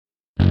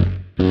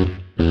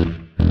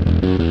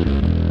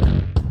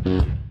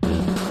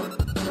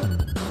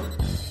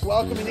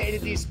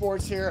Z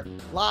Sports here,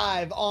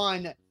 live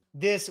on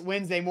this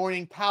Wednesday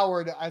morning,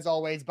 powered, as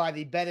always, by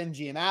the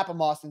BetMGM app.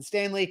 I'm Austin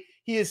Stanley.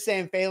 He is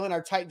Sam Phelan,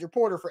 our Titans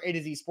reporter for A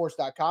to Z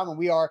Sports.com, and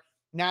we are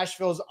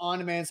Nashville's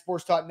on-demand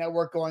sports talk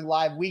network, going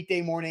live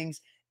weekday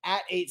mornings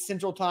at 8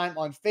 Central Time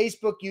on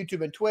Facebook,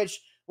 YouTube, and Twitch.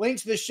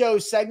 Links to the show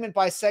segment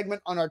by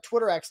segment on our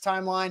Twitter X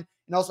timeline,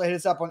 and also hit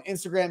us up on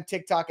Instagram,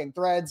 TikTok, and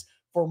Threads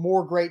for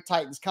more great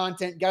Titans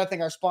content. Got to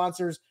thank our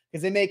sponsors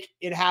because they make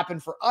it happen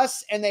for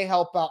us and they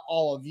help out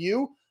all of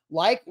you,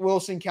 like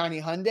Wilson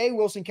County Hyundai.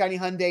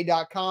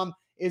 WilsonCountyHyundai.com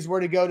is where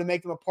to go to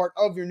make them a part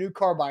of your new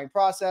car buying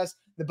process.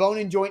 The Bone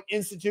and Joint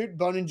Institute,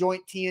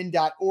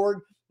 boneandjointtn.org,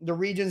 the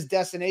region's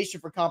destination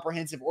for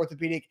comprehensive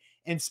orthopedic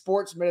and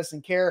sports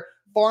medicine care.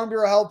 Farm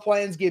Bureau Health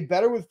Plans. Get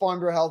better with Farm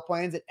Bureau Health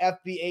Plans at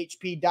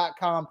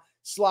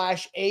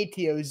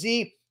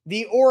fbhp.com/ATOZ.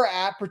 The Aura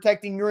app,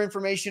 protecting your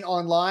information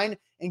online,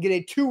 and get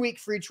a 2-week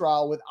free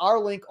trial with our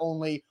link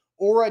only,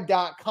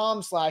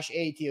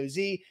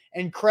 aura.com/ATOZ.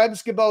 And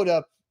Krebs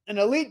Kubota, an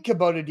elite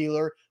Kubota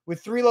dealer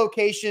with 3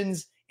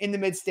 locations in the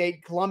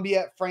mid-state,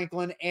 Columbia,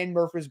 Franklin, and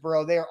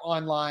Murfreesboro. They are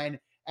online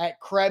at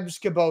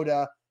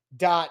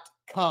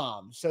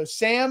KrebsKubota.com. So,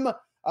 Sam,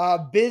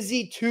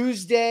 busy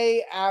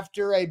Tuesday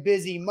after a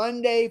busy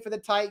Monday for the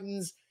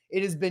Titans.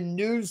 It has been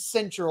news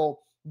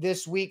central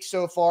this week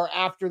so far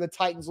after the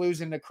Titans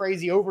lose in a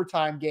crazy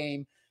overtime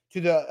game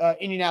to the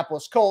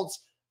Indianapolis Colts.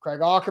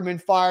 Craig Ackerman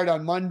fired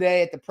on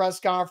Monday at the press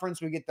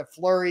conference. We get the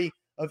flurry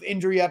of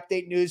injury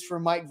update news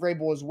from Mike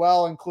Vrabel as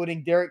well,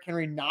 including Derrick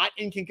Henry not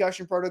in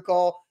concussion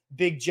protocol,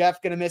 Big Jeff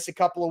going to miss a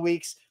couple of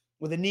weeks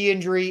with a knee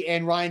injury,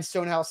 and Ryan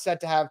Stonehouse set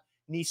to have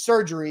knee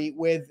surgery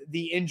with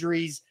the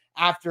injuries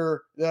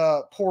after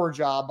the poor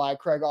job by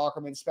Craig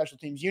Ackerman's special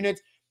teams unit.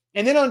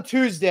 And then on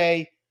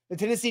Tuesday, the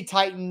Tennessee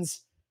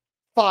Titans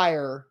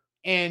fire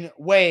and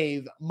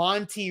waive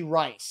Monty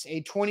Rice,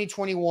 a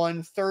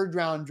 2021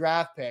 third-round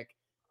draft pick.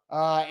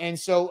 And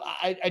so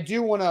I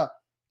do want to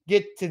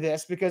get to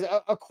this because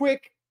a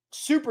quick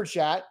super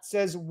chat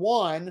says,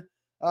 one,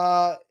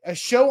 a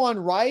show on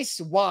Rice.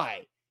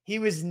 Why? He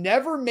was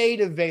never made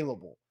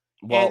available.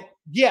 Well, and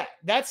yeah,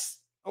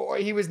 or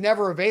he was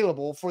never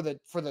available for the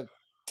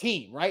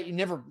team, right? He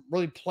never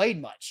really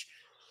played much.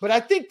 But I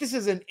think this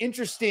is an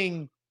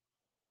interesting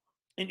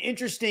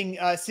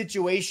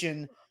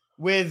situation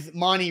with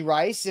Monty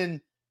Rice.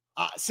 And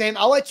Sam,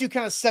 I'll let you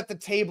kind of set the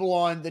table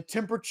on the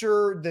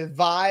temperature, the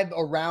vibe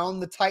around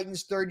the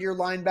Titans' third-year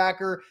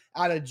linebacker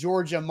out of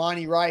Georgia,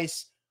 Monty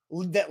Rice,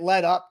 that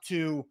led up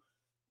to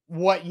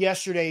what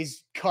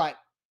yesterday's cut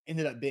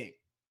ended up being.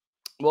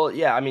 Well,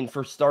 yeah, I mean,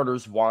 for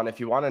starters, one,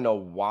 if you want to know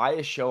why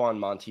a show on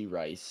Monty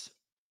Rice,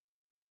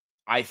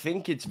 I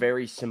think it's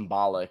very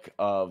symbolic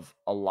of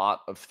a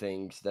lot of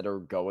things that are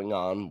going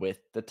on with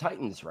the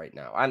Titans right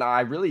now. And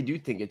I really do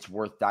think it's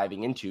worth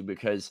diving into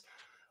because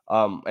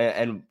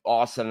and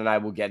Austin and I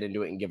will get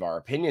into it and give our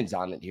opinions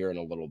on it here in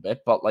a little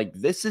bit. But like,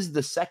 this is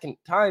the second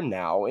time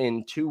now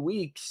in 2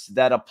 weeks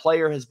that a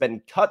player has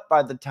been cut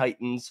by the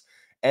Titans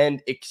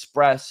and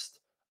expressed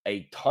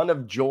a ton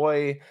of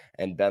joy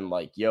and been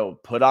like, yo,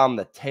 put on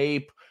the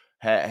tape,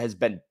 has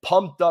been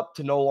pumped up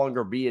to no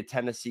longer be a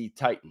Tennessee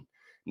Titan.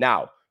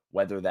 Now,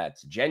 whether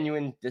that's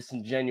genuine,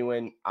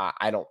 disingenuine,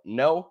 I don't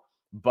know.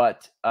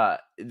 But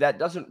that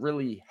doesn't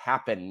really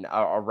happen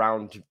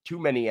around too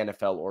many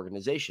NFL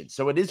organizations.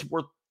 So it is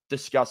worth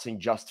discussing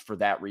just for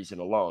that reason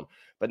alone.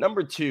 But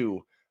number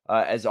two,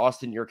 as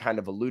Austin, you're kind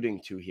of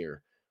alluding to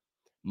here,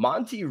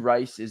 Monty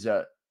Rice is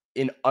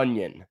an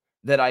onion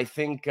that I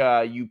think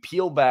you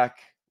peel back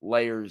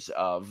layers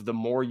of. The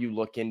more you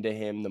look into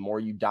him, the more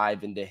you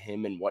dive into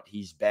him and what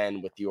he's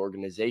been with the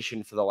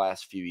organization for the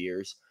last few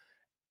years,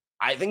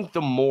 I think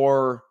the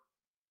more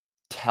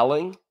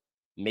telling,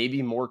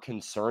 maybe more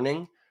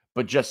concerning,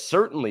 but just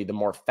certainly the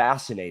more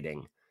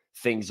fascinating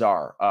things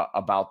are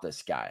about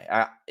this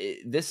guy.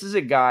 This is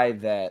a guy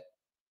that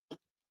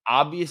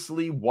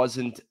obviously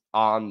wasn't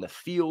on the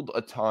field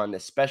a ton,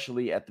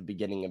 especially at the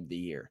beginning of the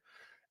year.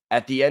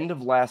 At the end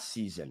of last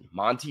season,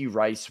 Monty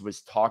Rice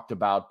was talked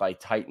about by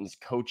Titans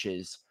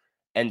coaches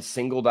and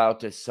singled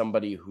out as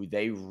somebody who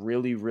they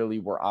really, really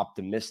were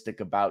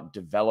optimistic about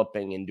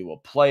developing into a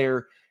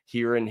player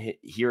here in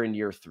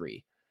year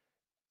 3.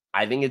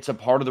 I think it's a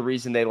part of the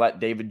reason they let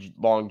David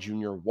Long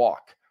Jr.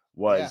 walk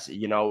was,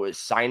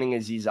 signing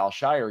Azeez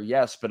Al-Shire,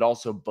 yes, but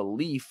also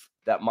belief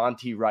that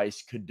Monty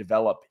Rice could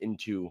develop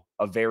into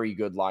a very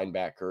good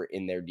linebacker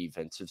in their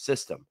defensive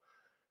system.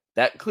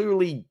 That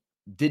clearly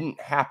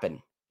didn't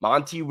happen.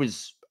 Monty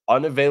was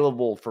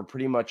unavailable for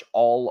pretty much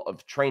all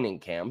of training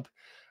camp.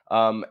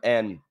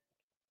 And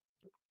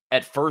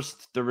at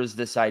first there was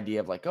this idea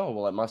of like, oh,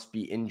 well, it must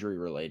be injury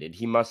related.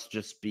 He must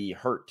just be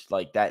hurt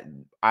like that.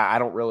 I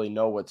don't really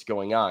know what's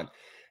going on.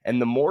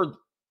 And the more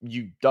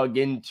you dug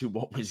into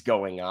what was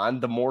going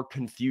on, the more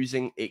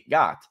confusing it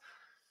got.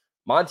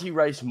 Monty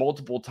Rice,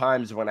 multiple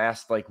times when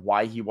asked like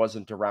why he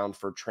wasn't around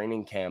for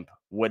training camp,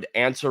 would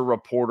answer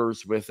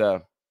reporters with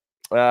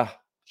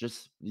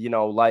just,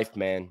 life,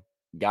 man,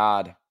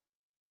 God,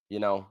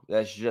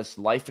 that's just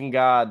life and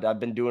God. I've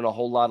been doing a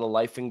whole lot of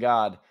life and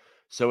God.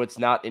 So it's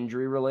not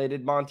injury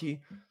related,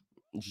 Monty.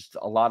 Just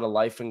a lot of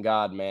life in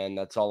God, man.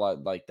 That's all I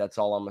like. That's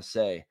all I'm gonna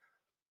say.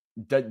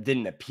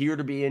 Didn't appear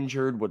to be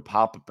injured, would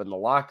pop up in the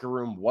locker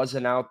room,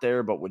 wasn't out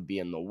there, but would be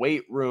in the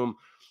weight room.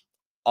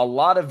 A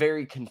lot of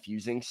very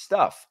confusing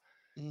stuff.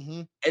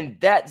 Mm-hmm.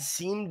 And that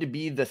seemed to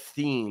be the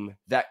theme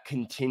that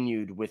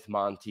continued with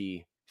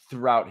Monty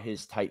throughout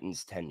his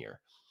Titans tenure.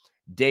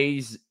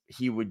 Days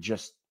he would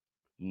just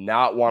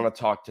not want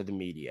to talk to the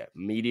media.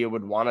 Media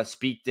would want to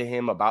speak to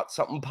him about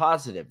something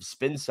positive,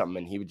 spin something,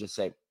 and he would just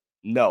say,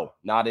 "No,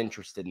 not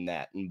interested in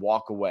that," and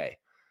walk away.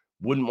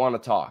 Wouldn't want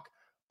to talk.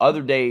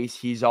 Other days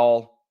he's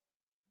all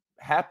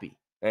happy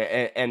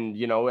and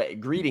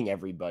greeting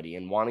everybody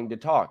and wanting to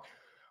talk.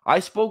 I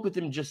spoke with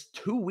him just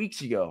 2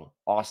 weeks ago,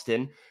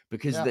 Austin,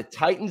 because Yeah. the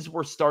Titans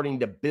were starting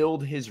to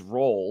build his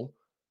role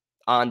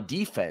on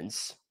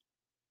defense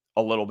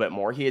a little bit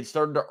more. He had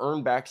started to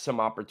earn back some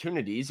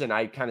opportunities, and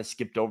I kind of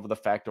skipped over the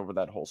fact over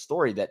that whole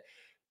story that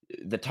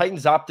the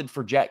Titans opted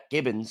for Jack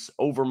Gibbons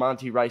over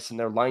Monty Rice in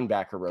their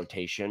linebacker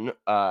rotation,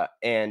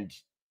 and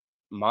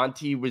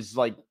Monty was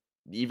like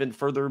even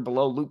further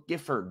below Luke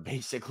Gifford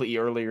basically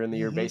earlier in the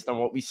year Mm-hmm. based on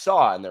what we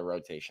saw in their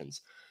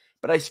rotations.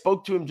 But I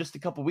spoke to him just a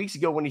couple weeks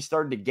ago when he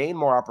started to gain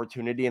more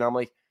opportunity, and I'm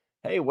like,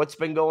 "Hey, what's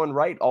been going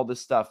right? All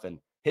this stuff." And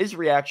his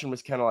reaction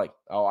was kind of like,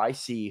 "Oh, I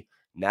see.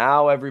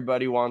 Now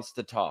everybody wants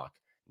to talk.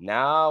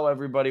 Now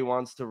everybody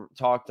wants to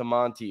talk to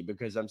Monty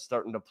because I'm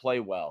starting to play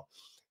well."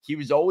 He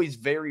was always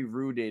very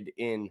rooted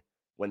in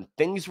when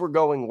things were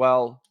going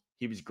well,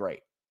 he was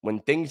great. When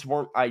things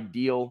weren't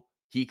ideal,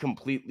 he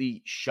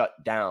completely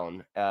shut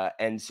down.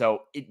 And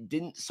so it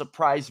didn't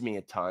surprise me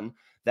a ton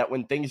that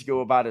when things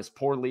go about as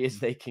poorly as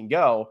they can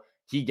go,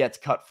 he gets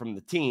cut from the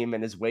team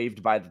and is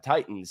waived by the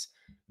Titans.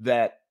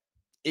 That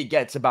it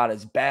gets about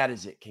as bad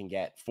as it can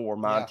get for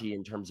Yeah. Monty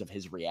in terms of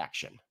his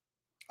reaction.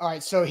 All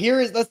right, so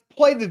let's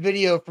play the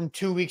video from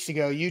 2 weeks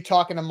ago. You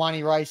talking to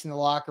Monty Rice in the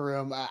locker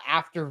room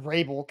after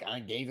Vrabel kind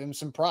of gave him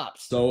some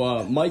props.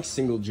 So Mike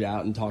singled you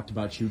out and talked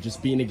about you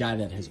just being a guy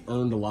that has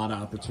earned a lot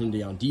of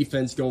opportunity on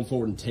defense going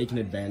forward and taking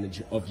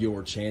advantage of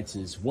your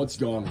chances. What's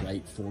gone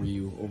right for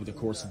you over the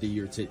course of the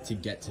year to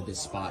get to this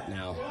spot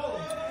now?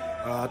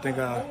 I think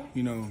I,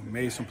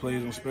 made some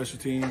plays on special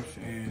teams,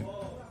 and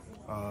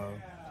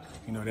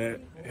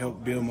that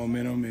helped build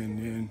momentum. And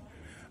then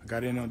I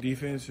got in on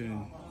defense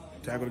and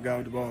tackled the guy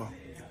with the ball.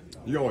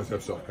 You always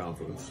have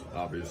self-confidence,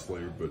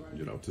 obviously, but,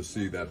 to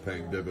see that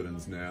paying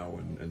dividends now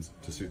and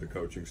to see the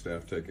coaching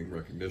staff taking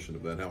recognition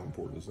of that, how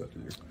important is that to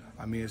you?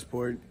 I mean, it's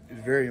important.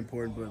 It's very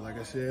important, but like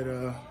I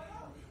said,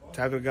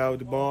 tackle the guy with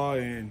the ball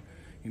and,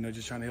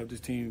 just trying to help this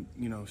team,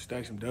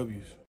 stack some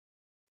W's.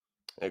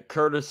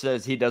 Curtis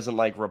says he doesn't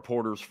like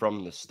reporters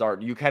from the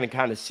start. You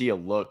kind of see a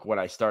look when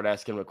I start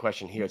asking him a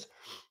question. He goes,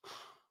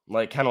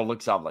 like, kind of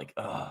looks out like,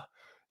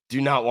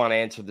 do not want to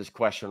answer this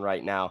question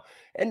right now.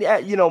 And yeah,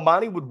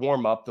 Monty would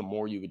warm up the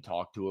more you would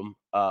talk to him.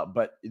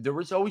 But there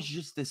was always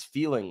just this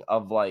feeling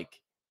of like,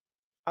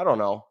 I don't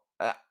know.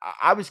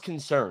 I was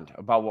concerned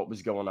about what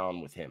was going on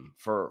with him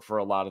for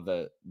a lot of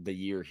the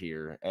year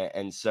here.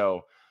 And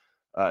so,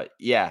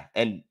 yeah.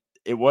 And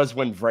it was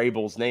when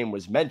Vrabel's name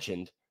was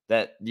mentioned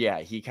that,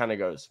 yeah, he kind of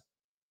goes,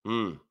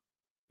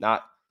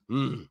 not,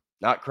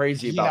 not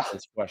crazy Yeah. about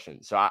this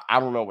question. So I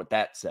don't know what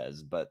that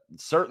says, but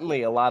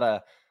certainly a lot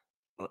of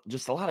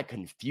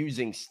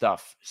confusing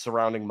stuff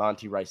surrounding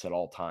Monty Rice at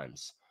all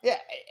times. Yeah,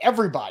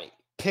 everybody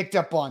picked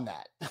up on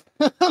that.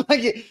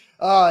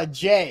 Like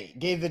Jay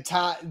gave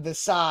the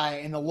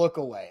sigh and the look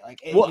away.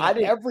 Like, I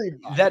didn't.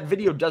 everybody. That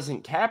video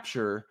doesn't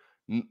capture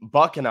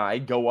Buck and I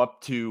go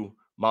up to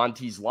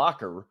Monty's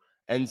locker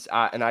and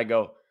I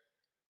go,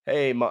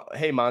 "Hey,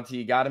 hey, Monty,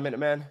 you got a minute,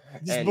 man?"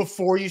 This And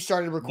before you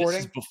started this recording?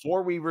 is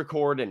before we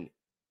record, and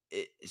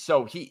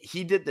so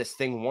he did this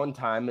thing one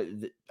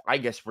time. I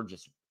guess we're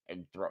just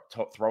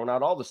throwing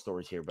out all the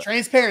stories here, but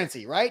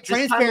Transparency, right? This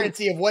time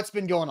Transparency of what's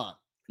been going on.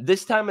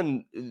 this time,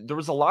 and there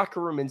was a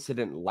locker room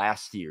incident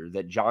last year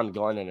that John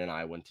Glennon and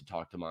I went to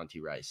talk to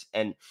Monty Rice.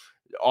 And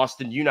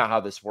Austin, you know how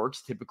this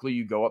works. Typically,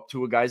 you go up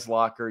to a guy's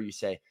locker, you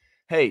say,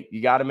 "Hey,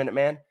 you got a minute,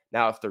 man?"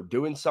 Now, if they're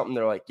doing something,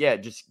 they're like, "Yeah,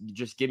 just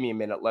give me a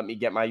minute. Let me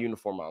get my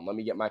uniform on. Let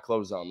me get my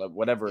clothes on,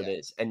 whatever it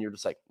is." And you're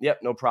just like, "Yep,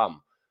 no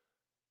problem."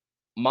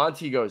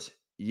 Monty goes,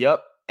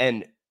 "Yep."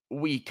 And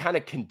we kind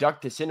of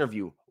conduct this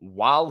interview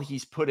while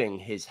he's putting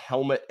his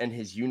helmet and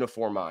his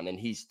uniform on, and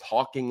he's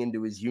talking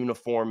into his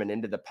uniform and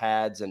into the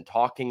pads and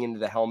talking into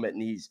the helmet,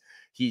 and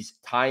he's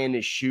tying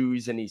his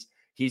shoes, and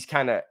he's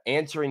kind of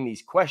answering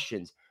these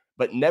questions,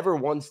 but never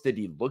once did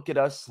he look at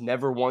us.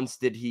 Never once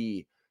did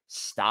he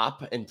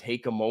stop and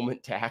take a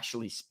moment to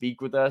actually speak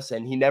with us.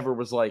 And he never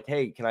was like,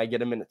 "Hey, can I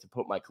get a minute to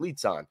put my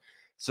cleats on?"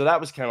 So that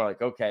was kind of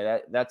like,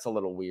 okay, that's a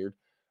little weird.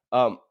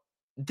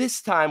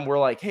 This time we're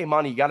like, "Hey,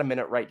 Monty, you got a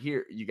minute right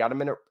here? You got a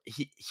minute?"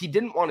 He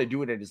didn't want to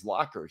do it at his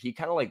locker. He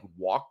kind of like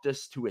walked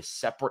us to a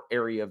separate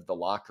area of the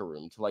locker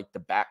room, to like the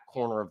back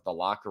corner of the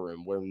locker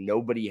room where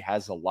nobody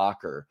has a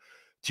locker,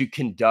 to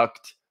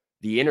conduct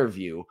the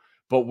interview.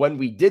 But when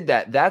we did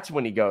that, that's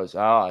when he goes, "Oh,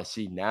 I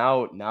see,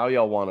 now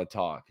y'all want to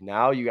talk.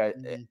 Now you guys,"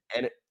 Mhm.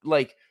 and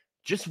like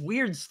just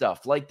weird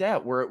stuff like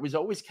that, where it was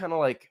always kind of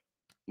like,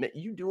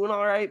 you doing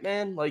all right,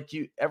 man? Like,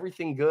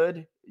 everything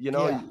good,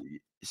 Yeah.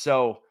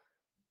 So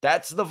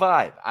that's the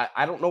vibe.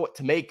 I don't know what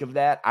to make of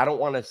that. I don't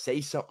want to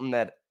say something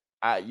that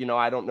I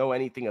don't know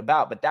anything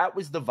about, but that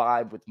was the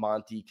vibe with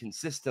Monty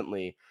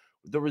consistently.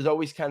 There was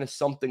always kind of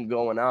something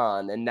going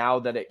on, and now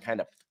that it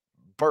kind of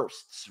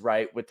bursts,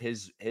 right, with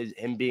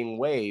him being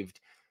waived,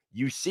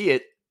 you see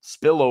it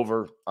spill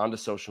over onto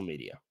social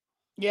media.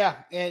 Yeah,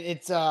 and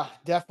it's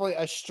definitely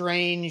a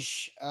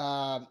strange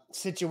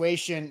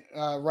situation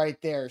right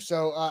there.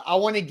 So I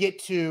want to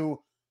get to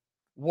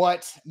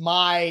what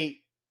my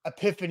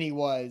epiphany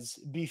was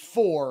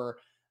before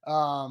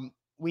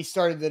we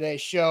started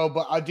today's show,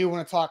 but I do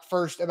want to talk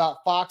first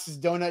about Fox's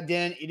Donut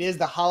Den. It is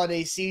the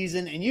holiday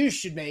season, and you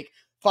should make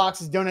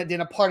Fox's Donut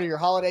Den a part of your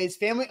holidays.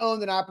 Family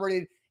owned and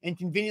operated and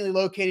conveniently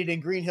located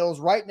in Green Hills,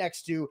 right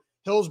next to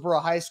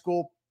Hillsborough High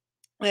School.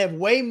 They have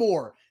way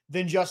more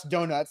than just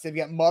donuts. They've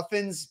got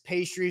muffins,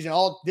 pastries, and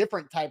all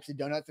different types of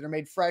donuts that are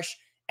made fresh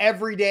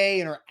every day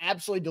and are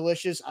absolutely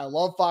delicious. I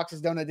love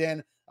Fox's Donut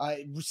Den.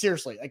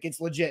 Seriously, like,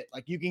 it's legit.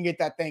 Like, you can get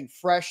that thing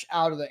fresh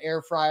out of the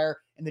air fryer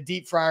and the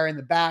deep fryer in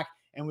the back,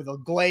 and with a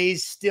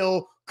glaze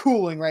still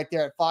cooling right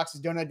there at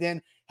Fox's Donut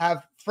Den.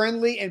 Have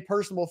friendly and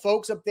personable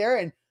folks up there,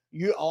 and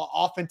you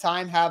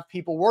oftentimes have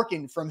people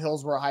working from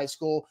Hillsborough High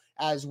School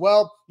as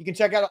well. You can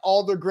check out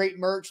all the great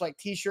merch like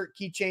t-shirt,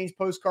 keychains,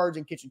 postcards,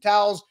 and kitchen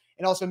towels.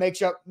 And also make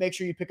sure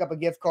you pick up a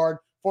gift card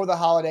for the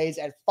holidays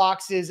at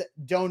Fox's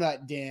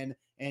Donut Den.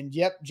 And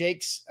yep,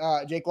 Jake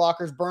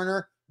Locker's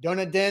burner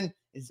Donut Den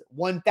is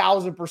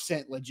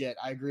 1000% legit.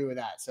 I agree with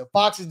that. So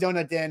Fox's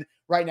Donut Den,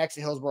 right next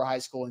to Hillsborough High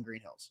School in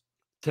Green Hills.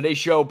 Today's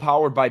show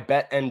powered by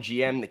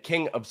BetMGM, the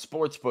king of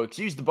sportsbooks.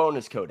 Use the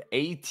bonus code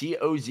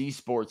ATOZ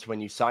Sports when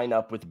you sign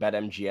up with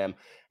BetMGM,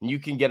 and you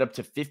can get up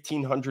to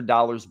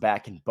 $1,500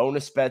 back in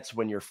bonus bets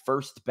when your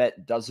first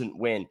bet doesn't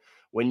win.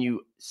 When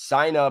you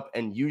sign up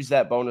and use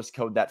that bonus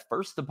code, that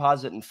first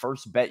deposit and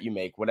first bet you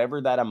make, whatever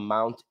that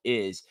amount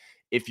is,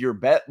 if your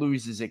bet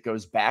loses, it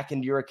goes back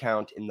into your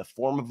account in the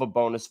form of a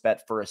bonus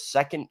bet for a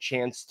second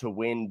chance to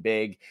win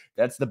big.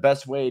 That's the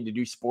best way to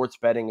do sports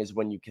betting, is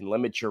when you can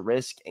limit your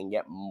risk and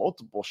get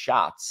multiple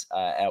shots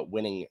at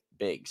winning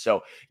big.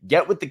 So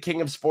get with the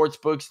king of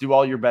sportsbooks, do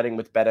all your betting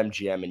with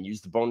BetMGM, and use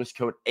the bonus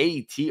code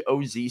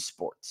ATOZ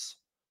Sports.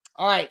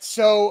 All right,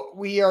 so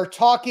we are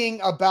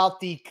talking about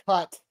the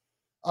cut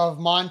of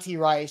Monty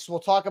Rice. We'll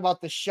talk about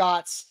the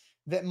shots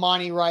that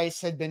Monty Rice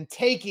had been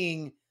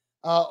taking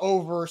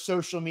over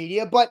social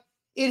media, but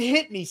it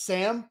hit me,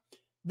 Sam,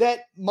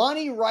 that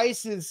Monty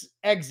Rice's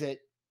exit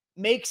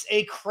makes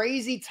a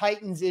crazy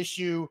Titans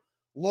issue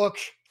look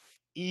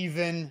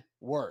even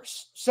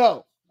worse.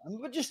 So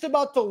I'm just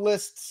about to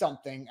list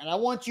something, and I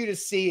want you to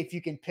see if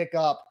you can pick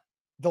up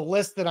the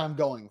list that I'm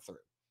going through.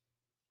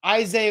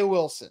 Isaiah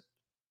Wilson,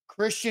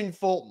 Christian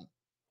Fulton,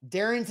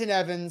 Darrington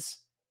Evans,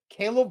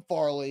 Caleb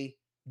Farley,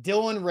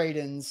 Dylan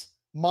Radins,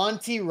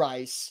 Monty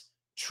Rice,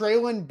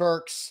 Traylon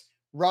Burks,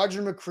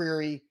 Roger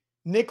McCreary,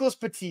 Nicholas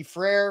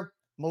Petit-Frere,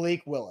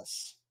 Malik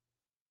Willis.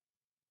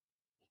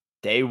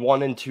 Day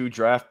 1 and 2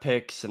 draft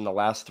picks in the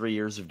last 3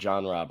 years of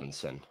John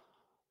Robinson.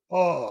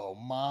 Oh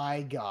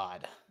my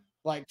God.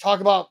 Like, talk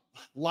about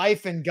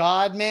life and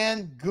God,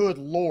 man. Good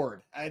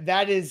Lord.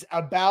 That is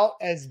about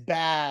as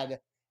bad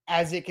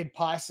as it could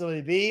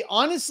possibly be.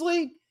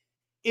 Honestly,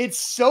 it's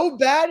so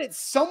bad, it's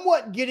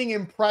somewhat getting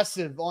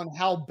impressive on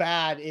how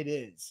bad it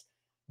is.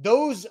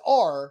 Those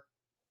are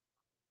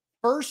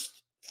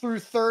first through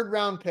third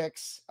round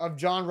picks of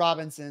John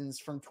Robinson's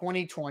from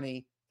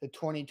 2020 to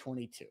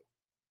 2022.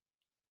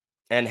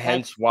 And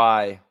hence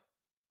why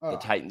the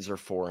Titans are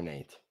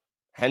 4-8.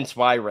 Hence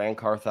why Rand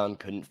Carthon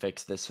couldn't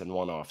fix this in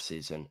one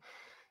offseason.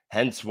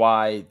 Hence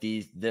why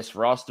this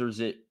roster's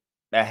it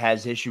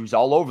has issues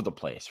all over the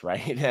place,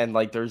 right? And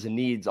like, there's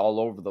needs all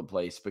over the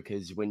place,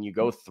 because when you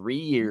go 3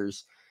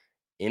 years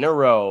in a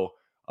row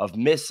of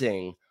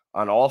missing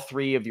on all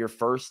 3 of your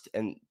first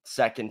and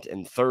second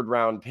and third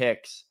round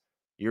picks,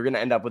 you're going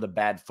to end up with a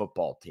bad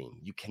football team.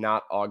 You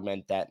cannot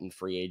augment that in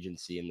free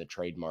agency in the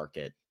trade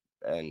market.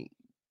 And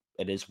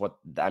that is what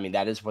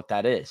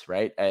that is,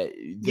 right?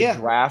 The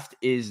draft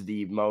is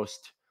the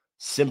most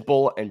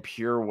simple and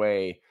pure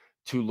way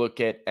to look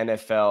at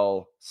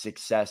NFL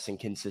success and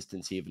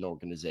consistency of an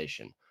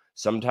organization.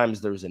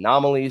 Sometimes there's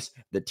anomalies.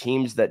 The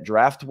teams that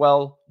draft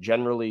well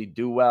generally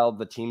do well.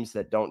 The teams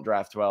that don't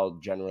draft well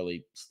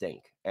generally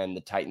stink. And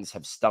the Titans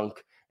have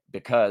stunk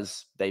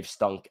because they've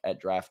stunk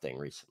at drafting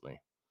recently.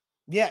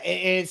 Yeah,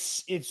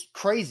 it's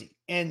crazy.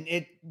 And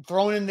it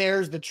thrown in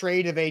there is the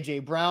trade of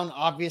AJ Brown,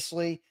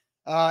 obviously,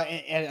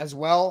 and as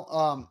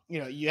well.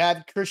 You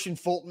had Christian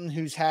Fulton,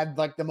 who's had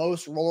like the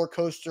most roller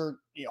coaster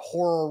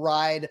horror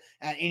ride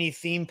at any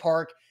theme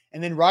park.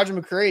 And then Roger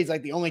McCreary is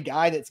like the only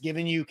guy that's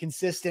given you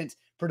consistent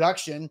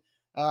production.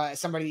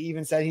 Somebody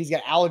even said he's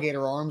got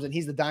alligator arms and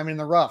he's the diamond in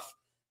the rough.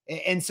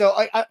 And so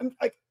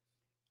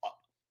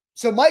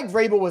so Mike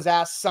Vrabel was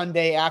asked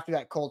Sunday after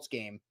that Colts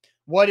game,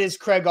 what is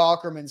Craig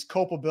Aukerman's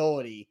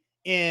culpability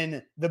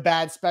in the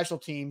bad special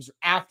teams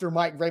after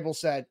Mike Vrabel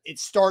said it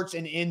starts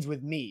and ends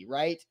with me,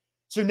 right?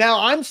 So now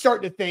I'm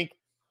starting to think,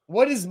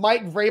 what is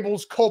Mike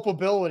Vrabel's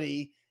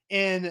culpability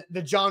in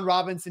the John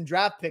Robinson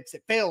draft picks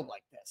that failed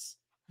like this?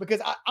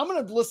 Because I'm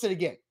going to list it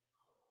again.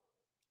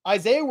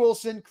 Isaiah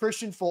Wilson,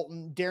 Christian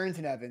Fulton,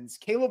 Darrington Evans,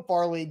 Caleb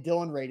Farley,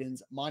 Dylan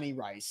Radins, Monty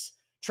Rice,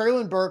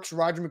 Traylon Burks,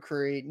 Roger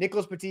McCreary,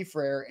 Nicholas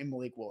Petit-Frere, and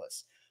Malik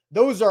Willis.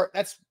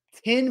 That's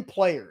 10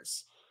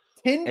 players.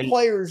 10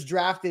 players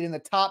drafted in the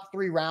top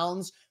 3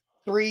 rounds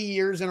 3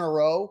 years in a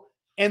row.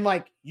 And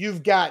like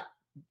you've got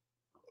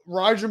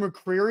Roger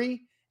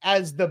McCreary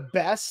as the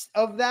best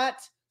of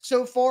that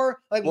so far.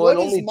 Like, what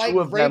is Mike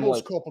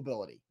Vrabel's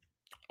culpability?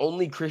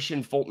 Only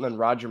Christian Fulton and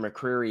Roger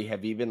McCreary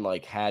have even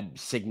like had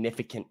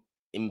significant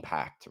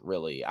impact,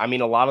 really. I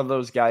mean, a lot of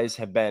those guys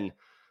have been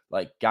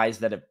like guys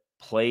that have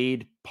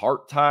played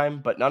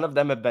part-time, but none of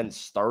them have been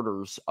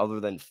starters other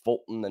than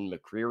Fulton and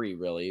McCreary,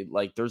 really.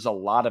 Like, there's a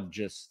lot of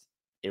just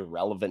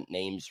irrelevant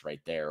names right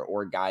there,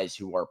 or guys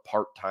who are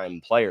part-time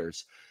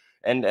players.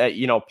 And,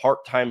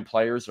 part-time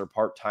players are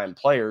part-time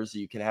players.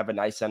 You can have a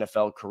nice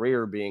NFL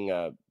career being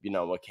a,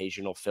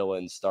 occasional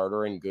fill-in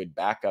starter and good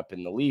backup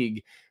in the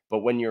league. But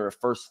when you're a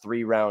first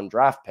 3-round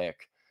draft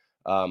pick,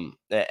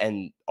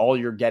 and all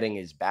you're getting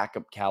is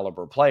backup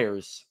caliber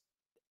players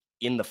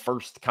in the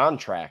first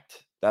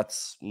contract,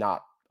 that's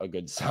not a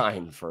good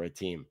sign for a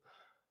team.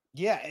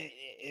 Yeah.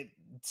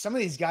 Some of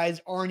these guys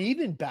aren't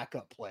even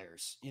backup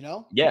players,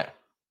 Yeah.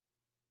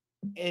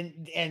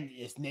 And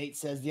as Nate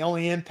says, the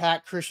only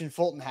impact Christian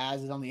Fulton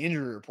has is on the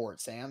injury report,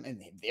 Sam. And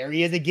there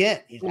he is again.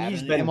 He's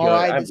been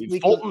MRI this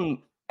week.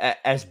 Fulton,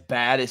 as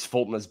bad as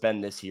Fulton has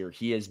been this year,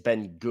 he has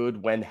been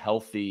good when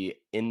healthy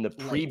in the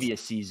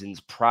previous seasons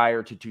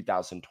prior to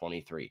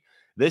 2023.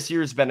 This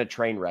year's been a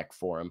train wreck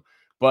for him.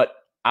 But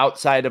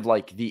outside of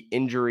like the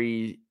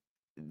injury,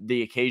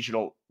 the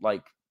occasional,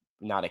 like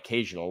not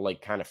occasional,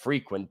 like kind of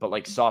frequent, but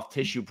like soft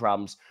tissue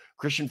problems,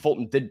 Christian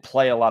Fulton did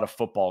play a lot of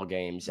football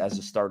games as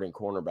a starting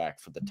cornerback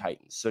for the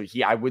Titans. So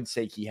I would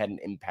say he had an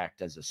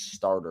impact as a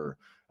starter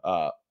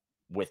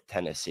with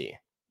Tennessee.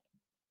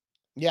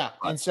 Yeah.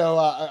 And so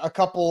a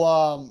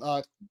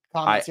couple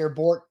comments here.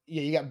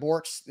 You got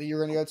Borks that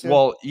you're going to go to?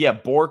 Well, yeah,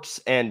 Borks.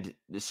 And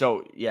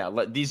so,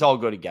 these all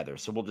go together.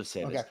 So we'll just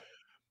say this.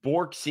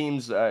 Bork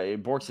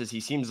says he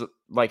seems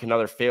like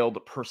another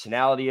failed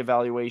personality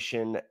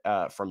evaluation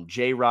from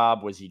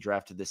J-Rob. Was he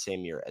drafted the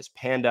same year as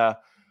Panda?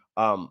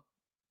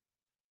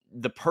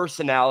 The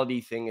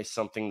personality thing is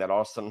something that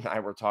Austin and I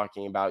were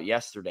talking about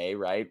yesterday,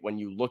 right? When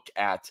you look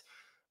at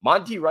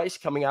Monty Rice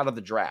coming out of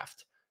the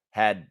draft,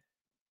 had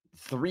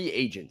 3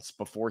 agents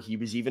before he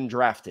was even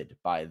drafted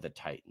by the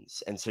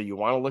Titans. And so you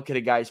want to look at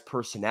a guy's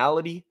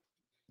personality.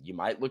 You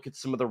might look at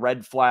some of the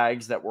red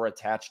flags that were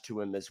attached to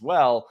him as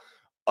well,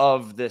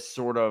 of this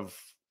sort of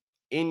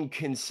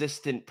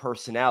inconsistent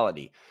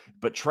personality.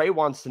 But Trey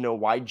wants to know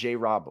why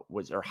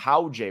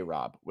how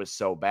J-Rob was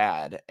so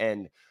bad.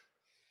 And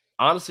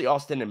honestly,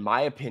 Austin, in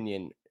my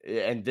opinion,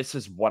 and this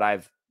is what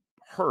I've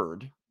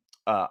heard,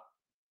 I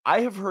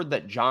have heard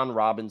that John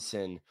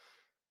Robinson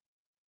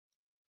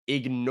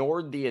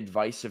ignored the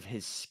advice of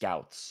his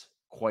scouts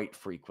quite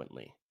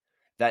frequently.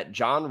 That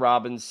John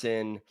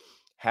Robinson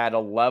had a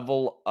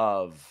level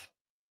of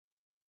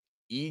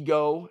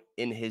ego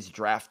in his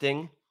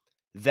drafting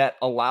that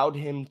allowed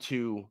him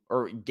to,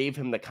 or gave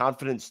him the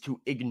confidence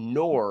to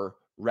ignore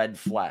red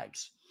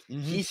flags.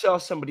 Mm-hmm. He saw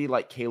somebody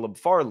like Caleb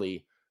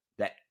Farley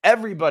that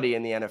everybody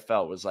in the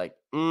NFL was like,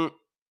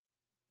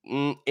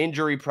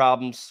 injury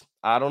problems.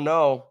 I don't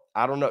know.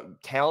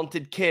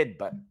 Talented kid,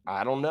 but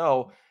I don't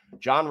know.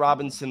 John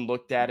Robinson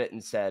looked at it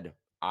and said,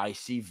 I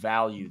see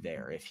value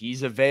there. If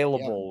he's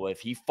available, if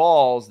he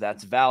falls,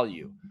 that's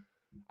value.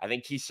 I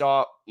think he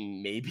saw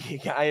maybe a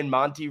guy in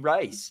Monty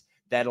Rice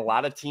that a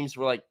lot of teams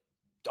were like,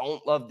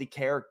 don't love the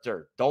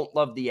character, don't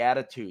love the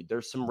attitude.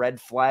 There's some red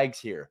flags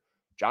here.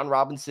 John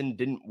Robinson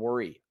didn't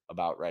worry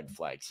about red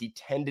flags. He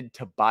tended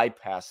to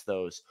bypass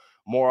those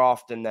more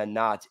often than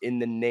not in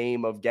the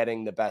name of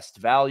getting the best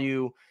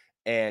value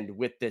and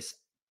with this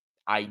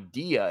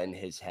idea in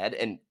his head.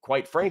 And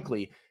quite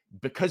frankly,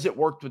 because it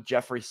worked with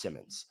Jeffrey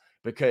Simmons,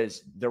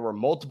 because there were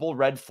multiple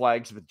red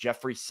flags with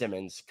Jeffrey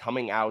Simmons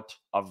coming out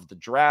of the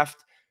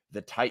draft,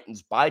 the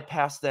Titans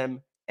bypassed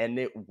them and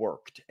it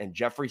worked. And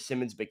Jeffrey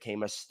Simmons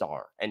became a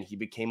star and he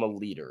became a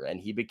leader and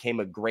he became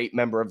a great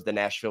member of the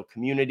Nashville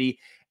community.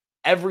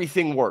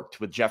 Everything worked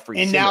with Jeffrey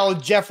Simmons. And now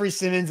Jeffrey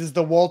Simmons is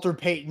the Walter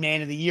Payton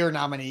Man of the Year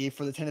nominee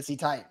for the Tennessee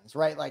Titans,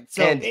 right? Like,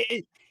 so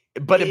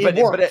but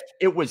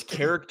it was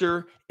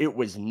character, it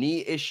was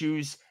knee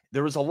issues.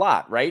 There was a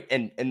lot, right?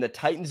 And the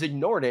Titans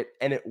ignored it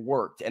and it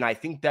worked. And I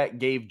think that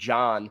gave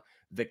John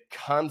the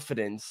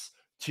confidence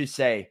to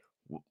say,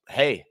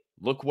 hey,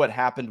 look what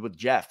happened with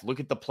Jeff. Look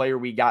at the player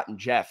we got in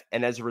Jeff.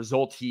 And as a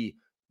result, he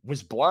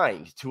was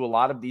blind to a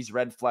lot of these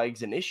red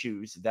flags and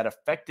issues that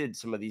affected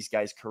some of these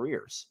guys'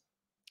 careers.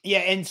 Yeah.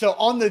 And so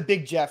on the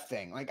Big Jeff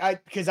thing,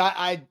 because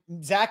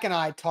Zach and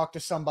I talked to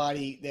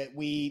somebody that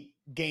we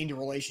gained a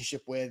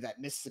relationship with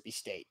at Mississippi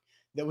State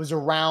that was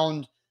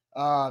around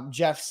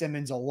Jeff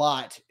Simmons a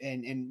lot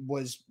and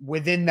was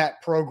within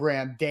that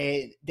program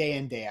day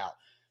in, day out.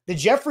 The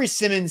Jeffrey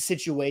Simmons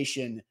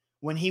situation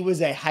when he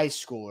was a high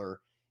schooler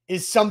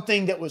is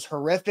something that was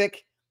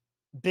horrific.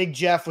 Big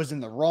Jeff was in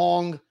the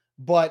wrong,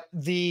 but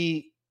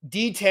the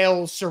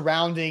details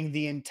surrounding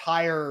the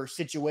entire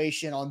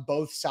situation on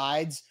both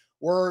sides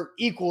were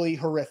equally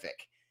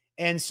horrific.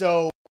 And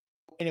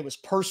it was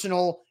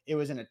personal. It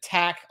was an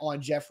attack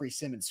on Jeffrey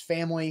Simmons'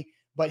 family,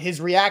 but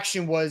his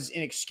reaction was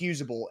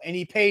inexcusable, and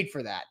he paid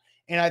for that.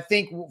 And I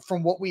think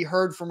from what we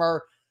heard from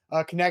our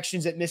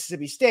connections at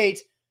Mississippi State,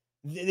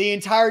 the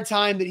entire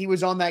time that he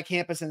was on that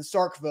campus in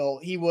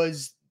Starkville, he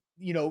was,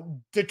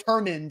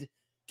 determined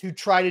to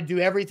try to do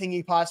everything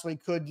he possibly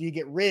could to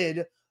get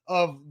rid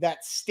of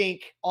that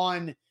stink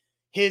on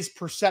his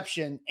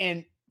perception.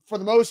 And for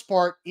the most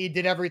part, he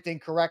did everything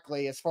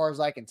correctly as far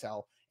as I can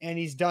tell. And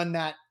he's done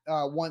that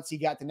once he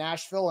got to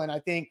Nashville. And I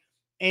think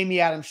Amy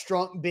Adams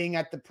Strunk being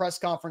at the press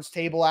conference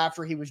table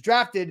after he was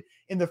drafted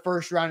in the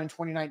first round in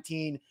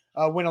 2019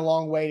 went a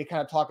long way to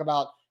kind of talk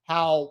about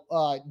how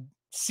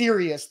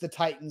serious the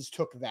Titans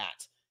took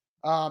that.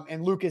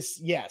 And Lucas,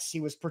 yes,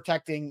 he was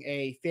protecting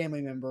a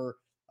family member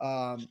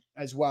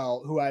as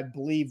well, who I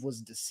believe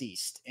was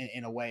deceased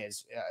in a way.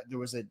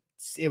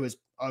 It was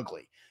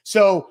ugly.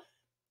 So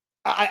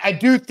I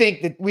do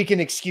think that we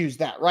can excuse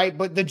that, right?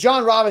 But the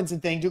John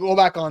Robinson thing, to go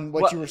back on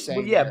what you were saying.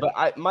 Well, yeah,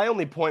 but my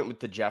only point with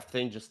the Jeff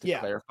thing, just to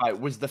clarify,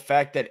 was the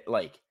fact that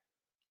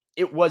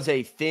it was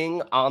a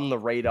thing on the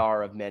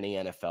radar of many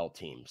NFL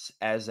teams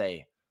as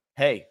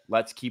hey,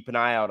 let's keep an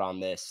eye out on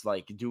this.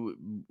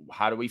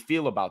 How do we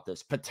feel about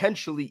this?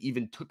 Potentially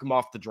even took him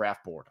off the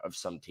draft board of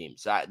some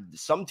teams.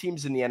 Some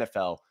teams in the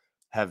NFL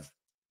have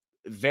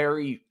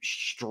very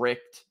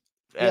strict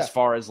as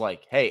far as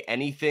hey,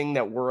 anything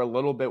that we're a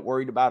little bit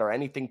worried about or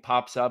anything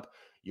pops up,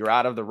 you're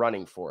out of the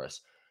running for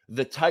us.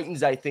 The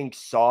Titans, I think,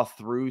 saw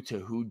through to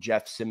who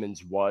Jeff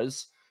Simmons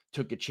was,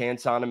 took a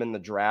chance on him in the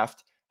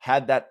draft,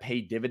 had that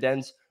pay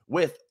dividends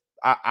with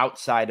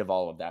outside of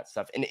all of that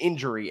stuff, an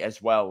injury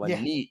as well,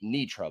 and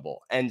knee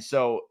trouble. And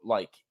so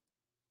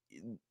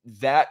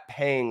that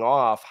paying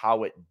off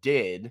how it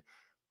did,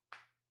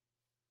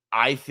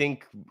 I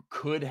think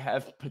could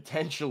have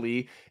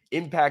potentially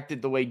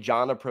impacted the way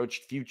John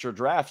approached future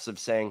drafts of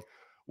saying,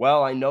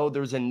 well, I know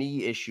there's a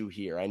knee issue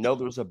here. I know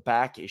there's a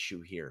back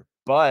issue here,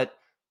 but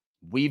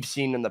we've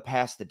seen in the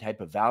past the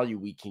type of value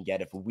we can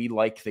get if we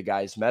like the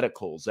guy's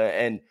medicals,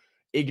 and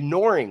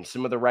ignoring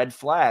some of the red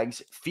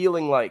flags,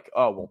 feeling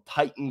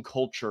Titan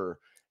culture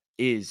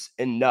is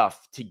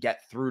enough to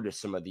get through to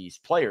some of these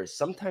players.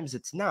 Sometimes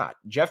it's not.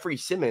 Jeffrey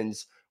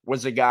Simmons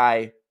was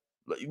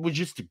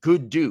just a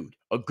good dude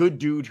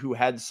who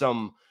had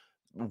some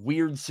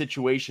weird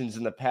situations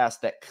in the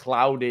past that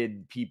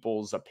clouded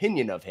people's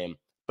opinion of him,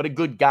 but a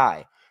good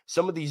guy.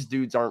 Some of these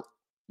dudes aren't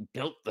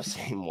built the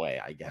same way,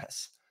 I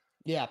guess.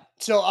 Yeah.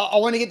 So I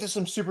want to get to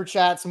some super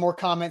chats, some more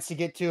comments to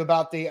get to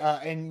about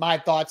and my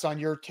thoughts on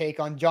your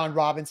take on John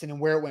Robinson and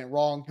where it went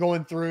wrong.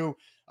 Going through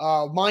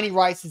Monty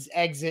Rice's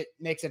exit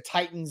makes a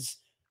Titans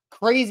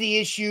crazy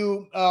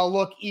issue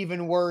look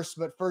even worse.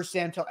 But first,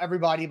 Sam, tell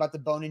everybody about the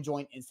Bone and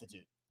Joint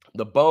Institute.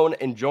 The Bone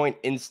and Joint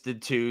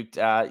Institute.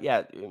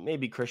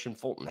 Maybe Christian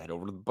Fulton head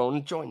over to the Bone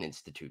and Joint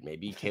Institute.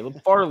 Maybe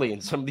Caleb Farley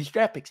and some of these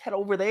draft picks head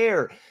over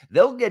there.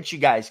 They'll get you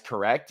guys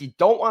correct. You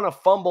don't want to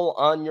fumble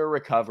on your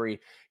recovery.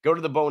 Go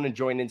to the Bone and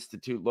Joint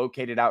Institute,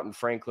 located out in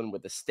Franklin,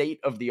 with a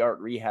state-of-the-art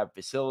rehab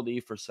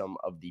facility for some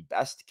of the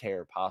best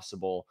care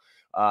possible.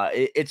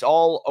 It's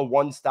all a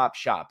one-stop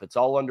shop. It's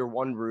all under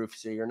one roof,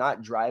 so you're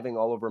not driving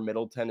all over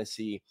Middle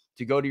Tennessee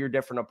to go to your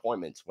different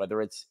appointments,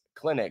 whether it's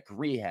clinic,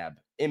 rehab,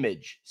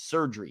 image,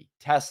 surgery,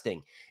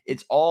 testing.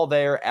 It's all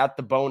there at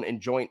the Bone and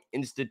Joint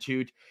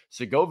Institute.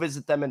 So go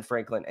visit them in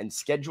Franklin and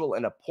schedule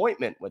an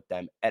appointment with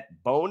them at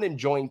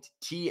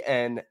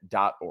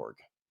boneandjointtn.org.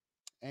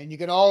 And you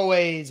can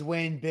always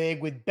win big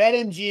with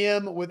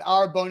BetMGM with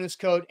our bonus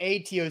code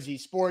ATOZ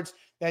Sports.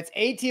 That's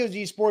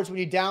ATOZ Sports when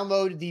you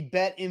download the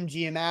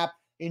BetMGM app,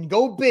 and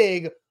go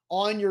big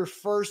on your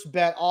first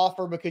bet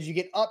offer because you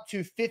get up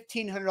to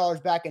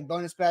 $1,500 back in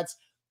bonus bets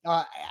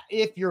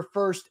if your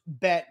first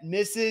bet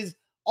misses.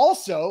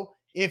 Also,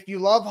 if you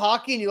love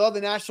hockey and you love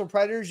the Nashville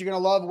Predators, you're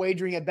going to love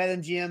wagering at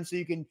BetMGM, so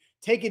you can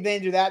take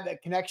advantage of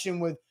that connection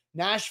with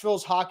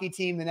Nashville's hockey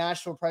team, the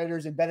Nashville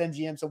Predators, and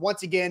BetMGM. So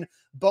once again,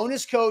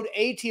 bonus code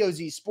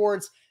ATOZ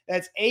Sports.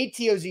 That's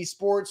ATOZ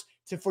Sports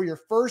for your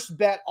first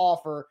bet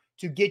offer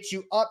to get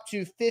you up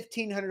to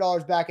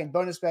 $1,500 back in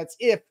bonus bets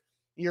if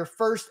your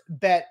first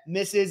bet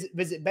misses.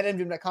 Visit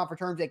BetMGM.com for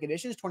terms and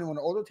conditions. 21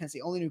 or older.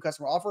 Tennessee only. New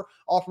customer offer.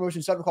 All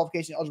promotions subject to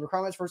qualification. Eligible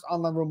requirements. First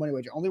online rule money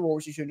wager. Only rule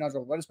which you should not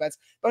bonus bets.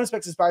 Bonus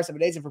bets expire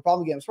 7 days. And for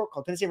problem game sport,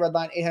 call Tennessee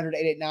Redline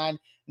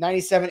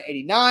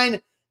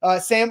 800-889-9789.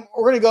 Sam,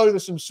 we're going to go to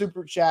some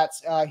super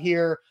chats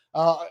here.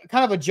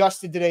 Kind of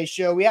adjusted today's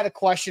show. We had a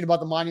question about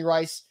the Monty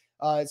Rice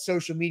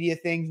social media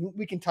thing.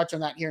 We can touch on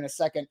that here in a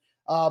second.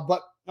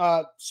 But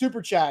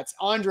super chats.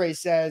 Andre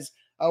says,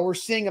 we're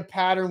seeing a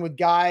pattern with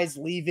guys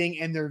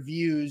leaving and their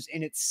views,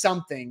 and it's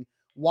something.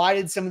 why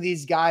did some of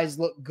these guys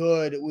look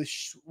good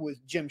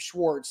with Jim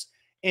Schwartz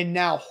and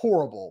now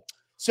horrible?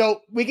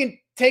 So we can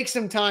take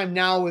some time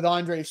now with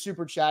Andre's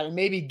super chat and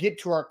maybe get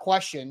to our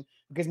question,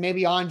 because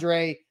maybe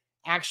Andre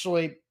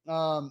actually,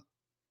 I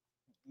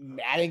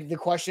think the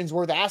question's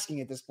worth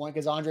asking at this point,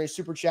 because Andre's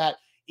super chat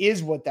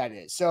is what that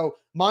is. So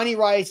Monty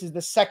Rice is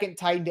the second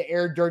Titan to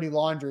air dirty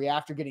laundry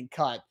after getting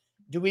cut.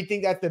 Do we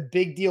think that's the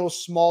big deal,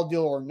 small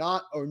deal, or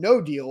not, or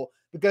no deal?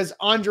 Because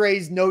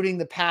Andre's noting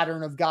the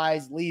pattern of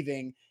guys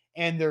leaving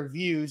and their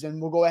views,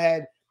 and we'll go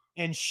ahead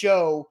and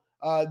show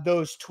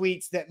those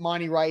tweets that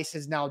Monty Rice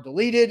has now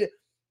deleted.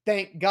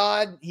 Thank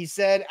God, he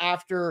said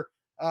after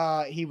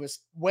he was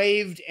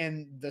waived,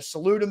 and the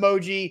salute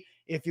emoji.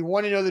 If you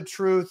want to know the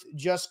truth,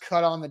 just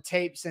cut on the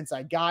tape since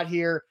I got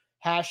here.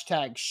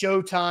 Hashtag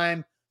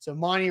Showtime. So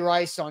Monty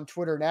Rice on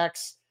Twitter and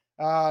X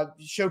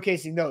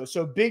showcasing those.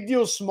 So big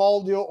deal,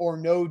 small deal, or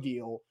no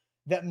deal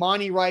that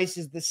Monty Rice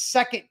is the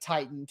second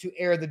Titan to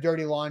air the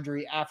dirty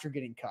laundry after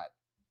getting cut.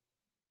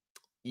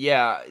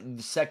 Yeah,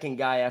 the second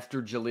guy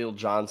after Jaleel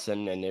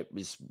Johnson, and it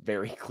was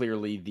very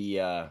clearly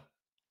the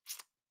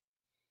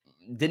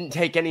didn't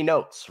take any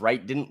notes,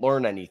 right? Didn't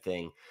learn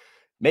anything.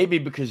 Maybe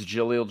because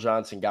Jaleel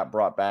Johnson got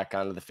brought back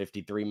onto the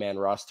 53-man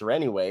roster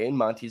anyway, and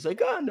Monty's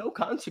like, oh, no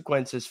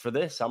consequences for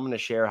this. I'm going to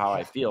share how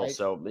I feel. Right.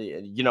 So,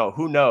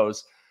 who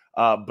knows?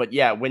 But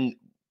yeah, when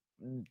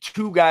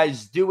two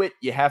guys do it,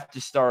 you have to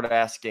start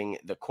asking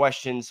the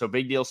question. So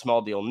big deal,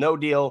 small deal, no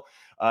deal.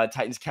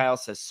 Titans Kyle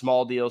says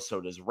small deal.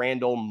 So does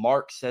Randall.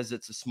 Mark says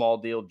it's a small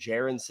deal.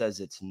 Jaron says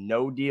it's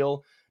no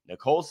deal.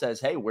 Nicole says,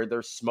 hey, where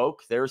there's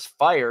smoke, there's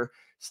fire.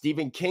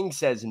 Stephen King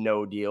says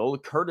no deal.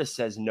 Curtis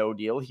says no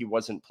deal. He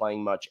wasn't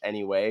playing much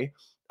anyway.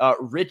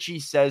 Richie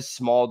says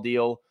small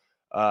deal.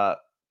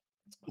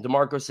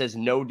 DeMarco says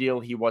no deal.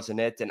 He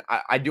wasn't it. And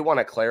I do want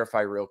to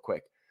clarify real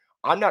quick.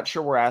 I'm not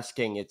sure we're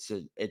asking it's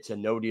a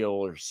no deal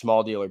or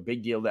small deal or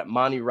big deal that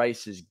Monty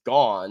Rice is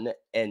gone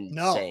and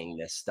saying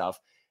this stuff.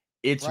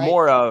 It's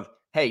more of,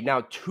 hey,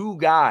 now two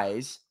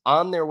guys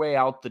on their way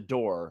out the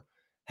door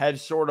have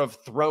sort of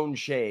thrown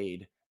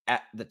shade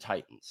at the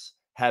Titans,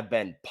 have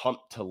been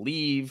pumped to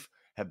leave,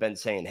 have been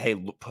saying, hey,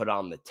 put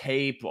on the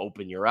tape,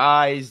 open your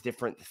eyes,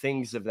 different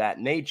things of that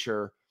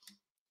nature.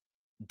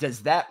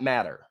 Does that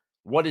matter?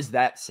 What does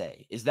that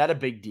say? Is that a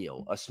big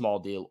deal, a small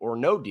deal, or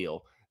no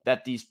deal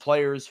that these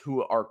players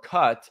who are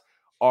cut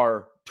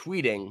are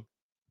tweeting,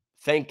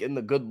 thanking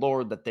the good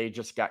Lord that they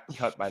just got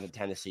cut by the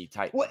Tennessee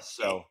Titans?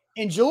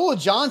 And Jaleel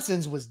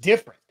Johnson's was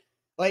different.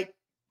 Like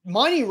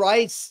Monty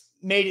Rice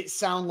made it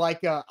sound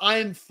like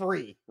I'm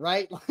free,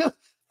 right?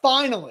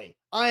 Finally,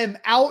 I am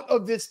out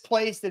of this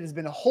place that has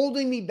been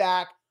holding me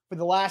back for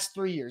the last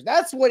 3 years.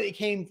 That's what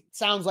it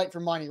sounds like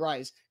from Monty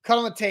Rice. Cut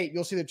on the tape,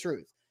 you'll see the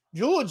truth.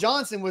 Jaleel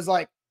Johnson was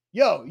like,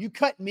 yo, you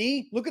cut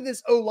me? Look at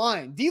this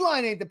O-line.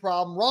 D-line ain't the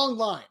problem. Wrong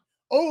line.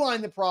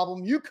 O-line the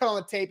problem. You cut on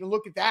the tape and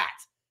look at that,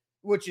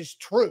 which is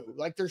true.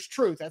 Like, there's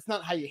truth. That's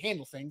not how you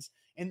handle things.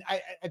 And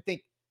I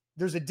think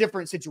there's a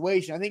different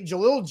situation. I think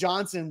Jaleel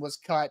Johnson was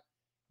cut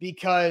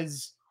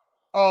because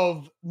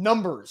of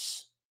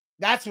numbers.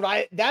 That's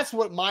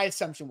what my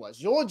assumption was.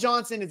 Jaleel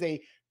Johnson is a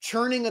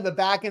churning of the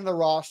back end of the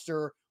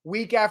roster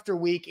week after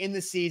week in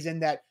the season,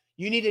 that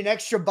you need an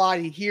extra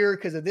body here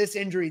because of this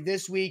injury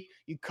this week.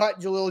 You cut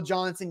Jaleel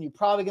Johnson. You're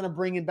probably going to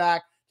bring him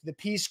back to the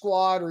P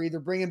squad, or either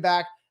bring him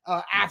back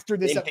after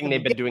this. Same thing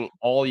they've been doing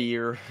all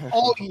year.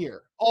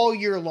 all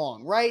year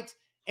long, right?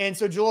 And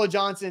so Jaleel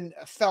Johnson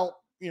felt,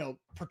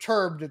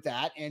 perturbed at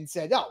that and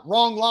said, oh,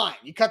 wrong line.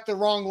 You cut the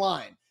wrong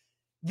line.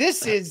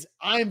 This is,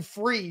 I'm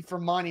free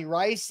from Monty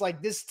Rice.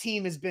 Like, this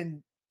team has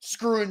been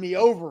screwing me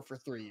over for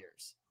 3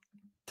 years.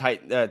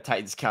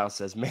 Titans Cow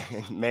says,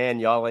 man,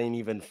 y'all ain't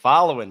even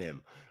following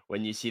him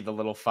when you see the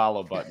little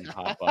follow button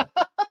pop up.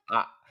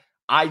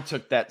 I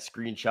took that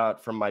screenshot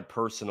from my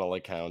personal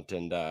account,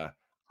 and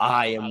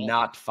I am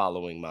not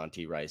following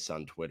Monty Rice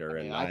on Twitter.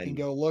 I mean, I can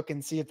go look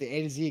and see if the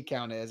A to Z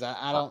account is.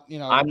 I don't,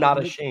 I'm not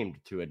ashamed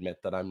to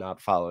admit that I'm not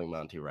following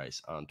Monty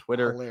Rice on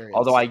Twitter. Hilarious.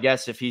 Although I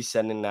guess if he's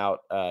sending out,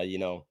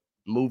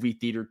 movie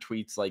theater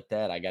tweets like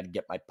that, I got to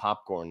get my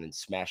popcorn and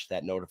smash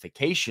that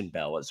notification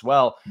bell as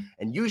well.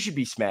 And you should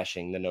be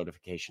smashing the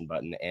notification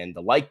button and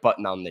the like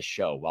button on this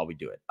show while we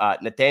do it.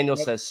 Nathaniel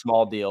says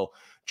small deal.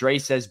 Dre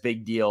says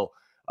big deal.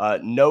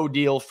 No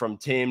deal from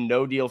Tim.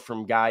 No deal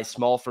from Guy.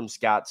 Small from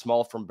Scott.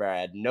 Small from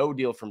Brad. No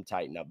deal from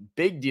Titan Up.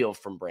 Big deal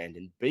from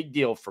Brandon. Big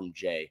deal from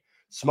Jay.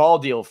 Small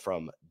deal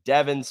from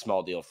Devin.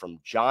 Small deal from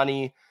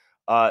Johnny.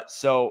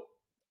 So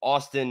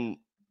Austin,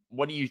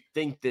 what do you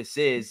think this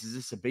is? Is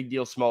this a big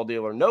deal, small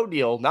deal, or no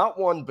deal? Not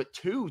one, but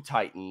two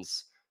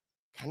Titans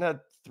kind of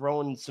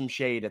throwing some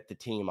shade at the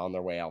team on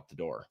their way out the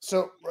door.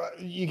 So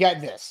you got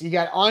this. You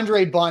got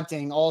Andre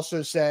Bunting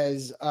also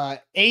says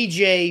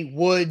AJ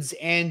Woods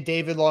and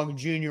David Long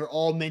Jr.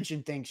 all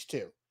mentioned things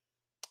too.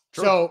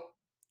 True. So,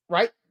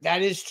 right,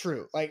 that is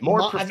true. Like,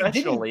 more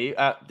professionally,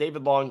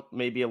 David Long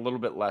maybe a little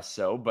bit less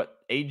so, but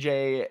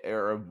AJ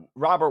or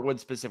Robert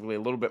Woods specifically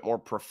a little bit more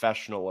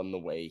professional in the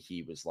way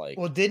he was like.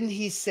 Well, didn't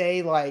he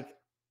say like,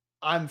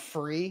 I'm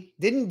free?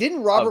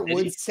 Didn't Robert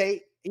Woods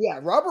say? Yeah,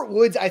 Robert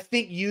Woods, I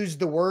think, used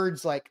the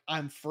words like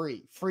 "I'm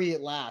free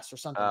at last" or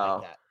something like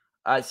Oh.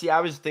 that. See, I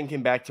was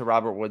thinking back to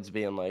Robert Woods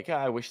being like, "Ah,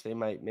 I wish they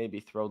might maybe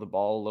throw the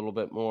ball a little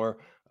bit more."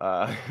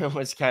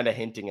 Was kind of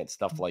hinting at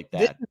stuff like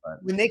This that.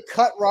 But when they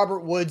cut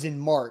Robert Woods in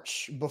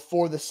March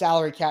before the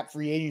salary cap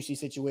free agency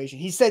situation,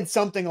 he said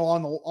something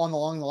along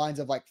the lines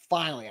of like,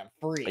 "Finally, I'm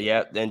free."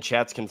 yeah, then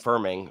chat's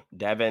confirming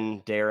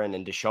Devin, Darren,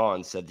 and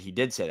Deshaun said he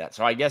did say that.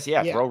 So I guess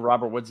yeah, Yeah. throw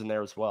Robert Woods in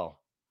there as well.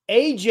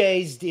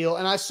 AJ's deal,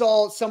 and I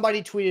saw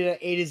somebody tweeted at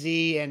A to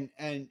Z, and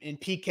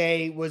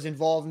PK was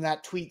involved in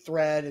that tweet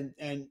thread,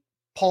 and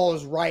Paul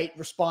is right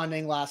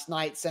responding last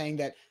night saying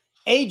that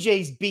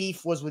AJ's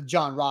beef was with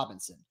John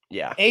Robinson.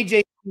 Yeah,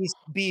 AJ's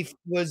beef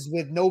was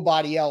with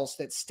nobody else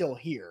that's still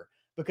here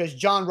because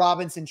John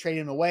Robinson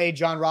traded him away.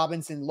 John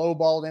Robinson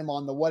lowballed him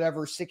on the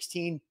whatever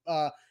 16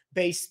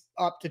 base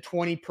up to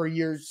 20 per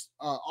year's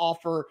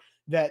offer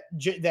that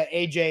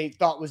AJ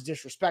thought was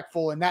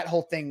disrespectful, and that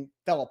whole thing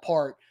fell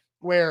apart.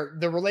 Where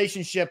the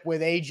relationship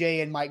with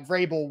AJ and Mike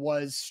Vrabel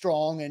was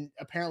strong and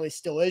apparently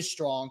still is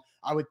strong.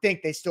 I would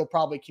think they still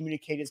probably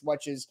communicate as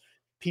much as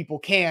people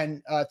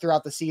can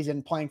throughout the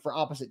season playing for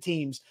opposite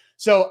teams.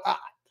 So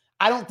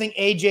I don't think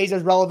AJ's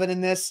as relevant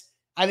in this.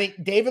 I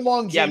think David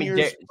Long yeah. I mean,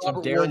 Jr.'s so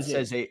Robert Darren Woods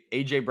says is.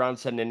 AJ Brown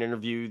said in an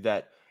interview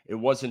that it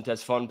wasn't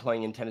as fun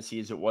playing in Tennessee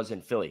as it was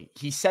in Philly.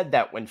 He said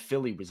that when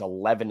Philly was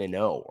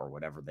 11-0 or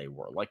whatever they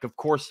were. Like, of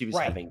course he was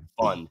Right. having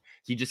fun.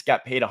 He just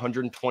got paid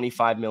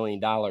 $125 million.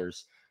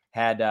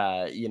 Had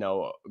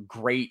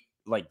great,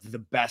 like the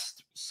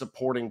best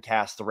supporting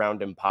cast around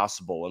him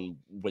possible, and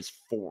was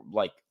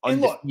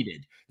And look,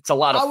 undefeated. It's a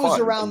lot of I was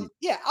fun. around,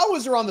 I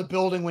was around the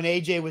building when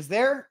AJ was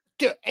there.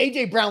 Dude,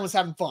 AJ Brown was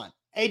having fun.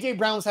 AJ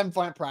Brown was having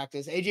fun at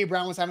practice. AJ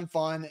Brown was having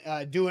fun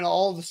doing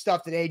all the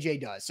stuff that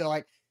AJ does. So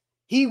like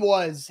he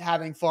was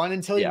having fun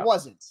until he Yeah.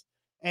 wasn't.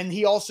 And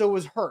he also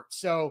was hurt.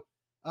 So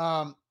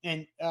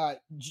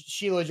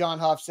Sheila John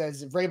Huff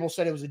says Vrabel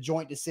said it was a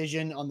joint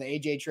decision on the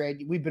AJ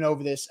trade. We've been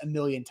over this a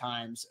million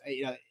times.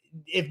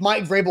 If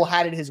Mike Vrabel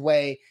had it his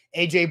way,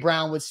 AJ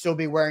Brown would still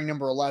be wearing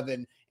number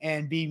 11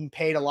 and being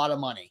paid a lot of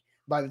money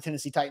by the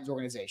Tennessee Titans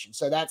organization.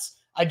 So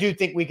I do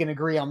think we can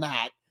agree on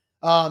that.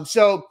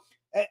 So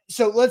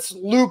let's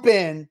loop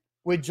in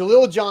with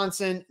Jaleel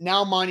Johnson,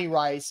 now Monty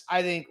Rice.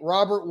 I think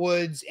Robert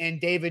Woods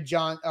and David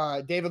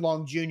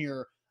Long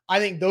Jr. I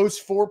think those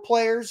four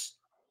players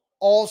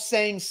all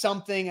saying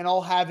something and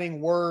all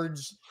having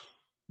words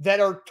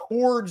that are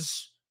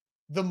towards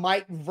the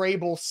Mike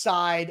Vrabel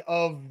side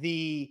of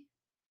the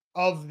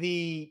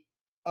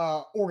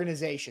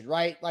organization,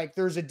 right? Like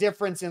there's a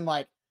difference in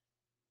like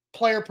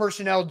player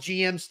personnel,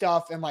 GM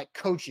stuff, and like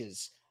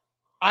coaches.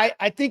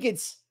 I think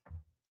it's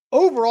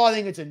overall, I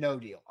think it's a no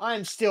deal.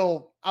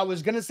 I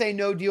was going to say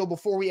no deal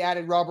before we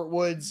added Robert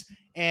Woods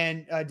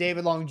and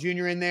David Long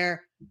Jr. in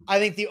there. I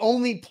think the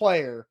only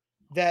player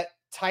that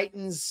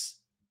Titans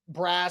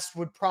brass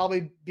would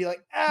probably be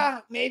like,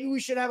 maybe we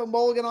should have a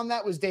mulligan on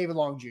that was David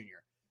Long Jr.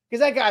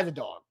 Because that guy's a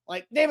dog.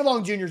 Like David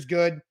Long Jr. is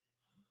good.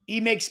 He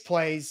makes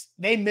plays.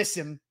 They miss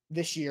him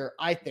this year,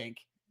 I think,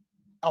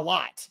 a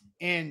lot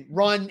in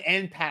run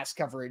and pass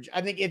coverage.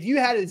 I think if you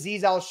had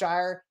Azeez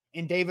Al-Shire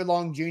and David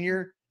Long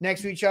Jr.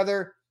 next to each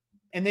other,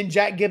 and then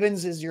Jack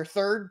Gibbons is your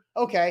third,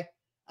 okay.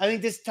 I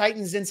think this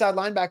Titans inside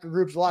linebacker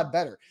group is a lot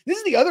better. This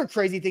is the other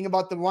crazy thing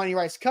about the Monty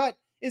Rice cut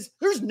is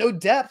there's no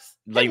depth.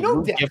 Like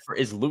no depth.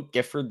 Is Luke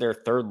Gifford their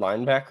third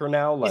linebacker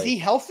now? Like, is he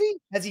healthy?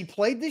 Has he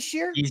played this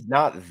year? He's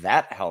not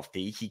that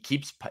healthy.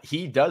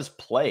 He does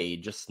play,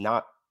 just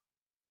not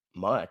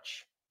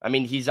much. I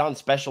mean, he's on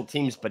special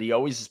teams, but he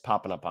always is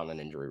popping up on an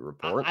injury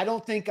report. I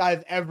don't think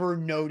I've ever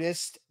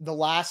noticed the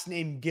last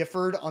name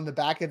Gifford on the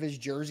back of his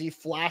jersey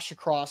flash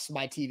across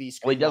my TV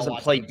screen. Well, he doesn't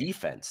play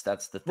defense.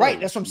 That's the thing. Right.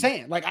 That's what I'm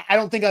saying. Like, I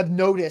don't think I've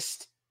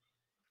noticed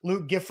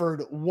Luke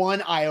Gifford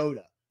one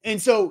iota.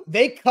 And so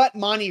they cut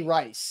Monty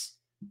Rice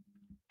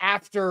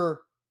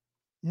after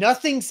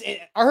nothing's.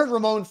 I heard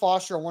Ramon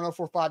Foster on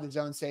 104.5 The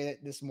Zone say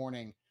that this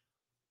morning.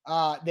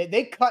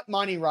 They cut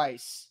Monty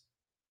Rice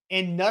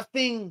and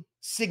nothing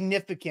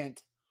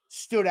significant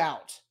stood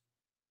out.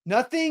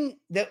 Nothing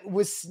that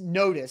was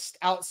noticed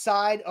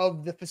outside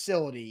of the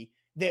facility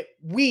that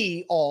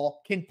we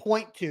all can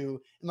point to.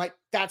 And like,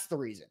 that's the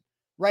reason,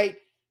 right?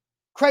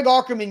 Craig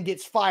Aukerman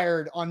gets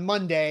fired on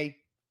Monday.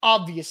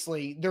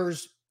 Obviously,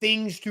 there's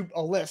things to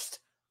a list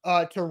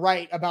to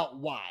write about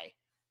why.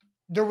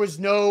 There was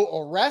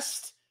no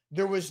arrest.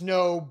 There was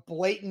no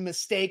blatant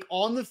mistake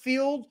on the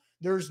field.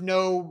 There's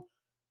no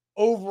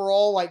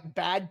overall like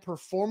bad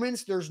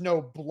performance. There's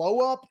no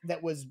blow up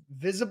that was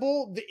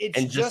visible.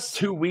 It's just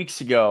 2 weeks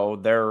ago,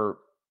 they're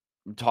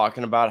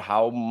talking about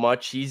how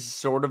much he's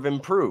sort of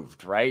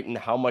improved, right? And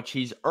how much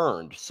he's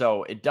earned.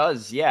 So it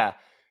does, yeah.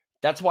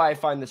 That's why I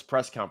find this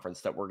press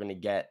conference that we're going to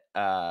get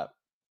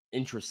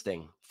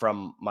interesting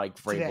from Mike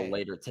Vrabel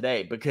later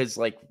today, because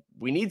like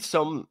we need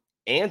some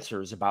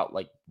answers about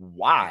like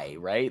why,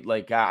 right?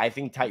 Like I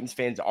think Titans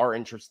fans are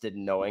interested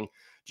in knowing,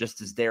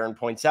 just as Darren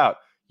points out.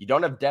 You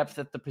don't have depth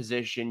at the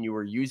position. You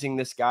were using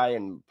this guy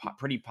and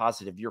pretty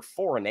positive. You're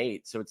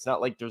 4-8, so it's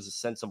not like there's a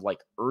sense of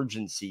like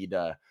urgency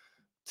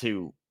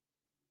to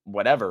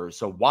whatever.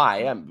 So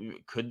why?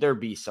 Could there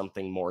be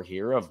something more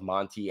here of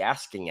Monty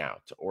asking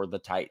out, or the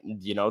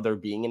Titans, there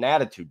being an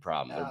attitude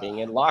problem, there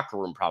being a locker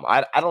room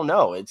problem? I don't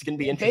know. It's going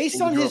to be interesting.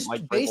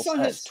 Based on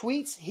his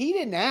tweets, he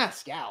didn't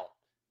ask out.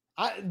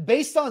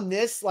 Based on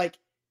this, like,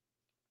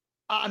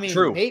 I mean,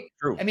 true.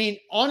 I mean,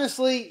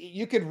 honestly,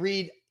 you could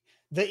read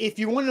if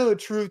you want to know the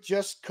truth,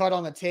 just cut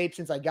on the tape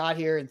since I got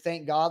here, and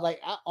thank God.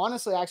 Like,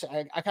 honestly,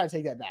 actually, I kind of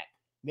take that back.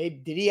 Maybe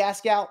did he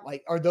ask out?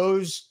 Like, are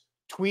those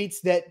tweets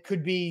that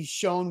could be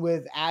shown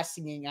with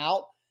asking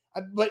out?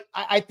 But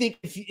I think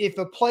if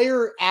a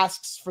player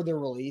asks for their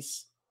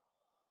release,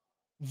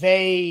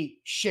 they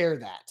share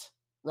that,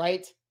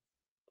 right?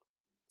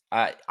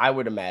 I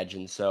would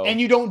imagine so.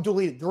 And you don't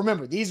delete it.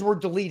 Remember, these were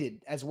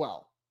deleted as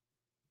well.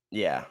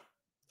 Yeah.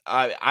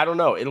 I don't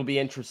know. It'll be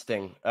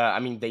interesting. I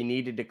mean, they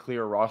needed to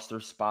clear a roster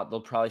spot. They'll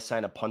probably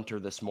sign a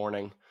punter this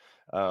morning.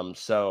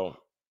 So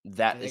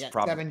that is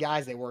probably 7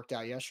 guys they worked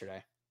out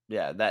yesterday.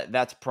 Yeah,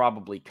 that's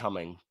probably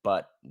coming,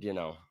 but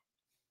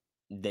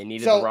they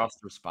needed the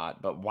roster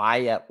spot. But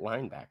why at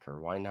linebacker?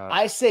 Why not?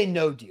 I say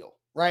no deal,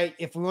 right?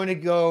 If we want to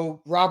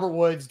go Robert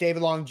Woods,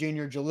 David Long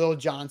Jr., Jaleel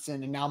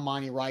Johnson, and now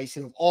Monty Rice,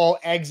 who have all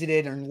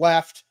exited and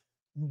left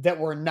that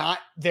were not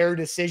their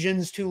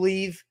decisions to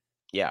leave.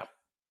 Yeah.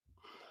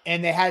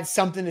 And they had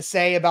something to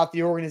say about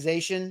the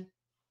organization.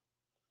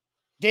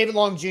 David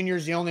Long Jr.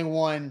 is the only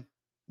one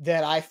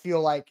that I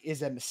feel like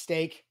is a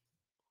mistake.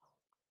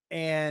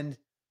 And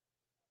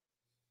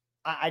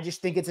I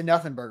just think it's a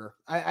nothing burger.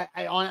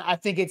 I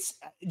think it's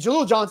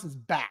Jaleel Johnson's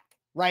back,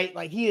 right?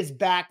 Like, he is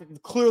back.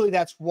 Clearly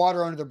that's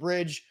water under the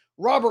bridge.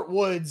 Robert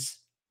Woods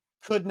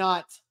could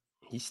not.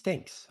 He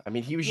stinks. I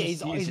mean, he was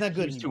he's not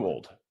good. He was too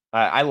old.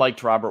 I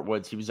liked Robert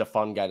Woods. He was a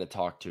fun guy to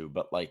talk to,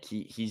 but like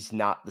he's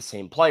not the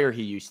same player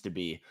he used to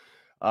be.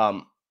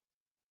 And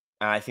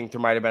I think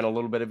there might have been a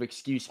little bit of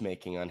excuse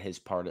making on his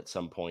part at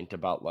some point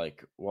about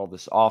like, well,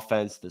 this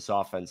offense, and it's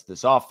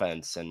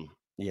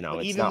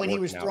even not when he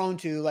was thrown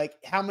to, like,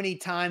 how many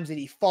times did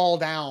he fall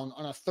down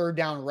on a 3rd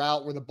down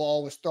route where the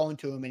ball was thrown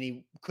to him and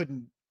he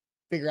couldn't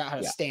figure out how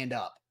to stand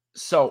up?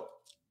 So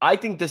I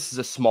think this is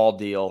a small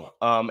deal.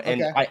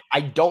 And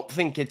I don't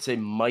think it's a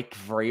Mike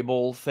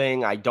Vrabel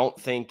thing. I don't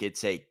think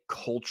it's a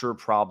culture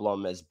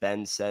problem, as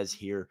Ben says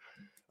here.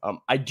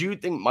 I do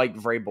think Mike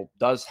Vrabel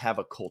does have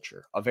a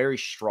culture, a very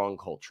strong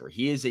culture.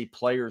 He is a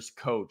player's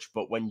coach,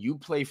 but when you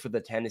play for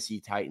the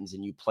Tennessee Titans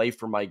and you play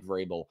for Mike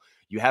Vrabel,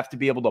 you have to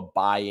be able to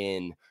buy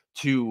in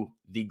to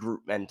the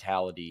group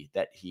mentality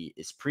that he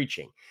is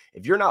preaching.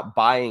 If you're not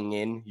buying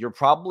in, you're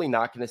probably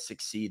not going to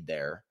succeed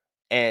there.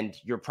 And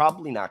you're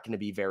probably not going to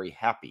be very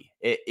happy.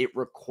 It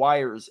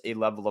requires a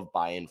level of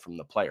buy-in from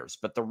the players.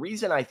 But the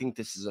reason I think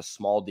this is a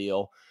small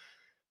deal,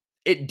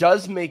 it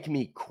does make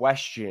me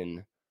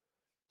question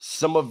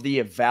some of the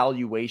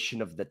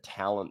evaluation of the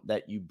talent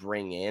that you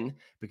bring in.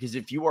 Because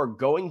if you are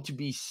going to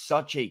be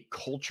such a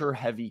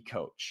culture-heavy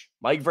coach,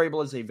 Mike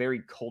Vrabel is a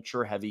very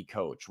culture-heavy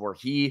coach where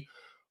he,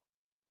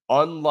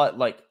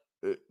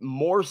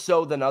 more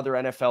so than other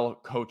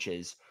NFL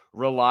coaches,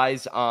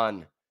 relies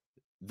on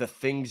the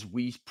things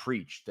we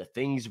preach, the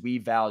things we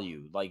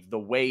value, like the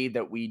way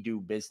that we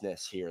do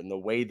business here and the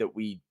way that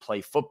we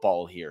play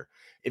football here.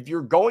 If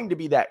you're going to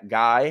be that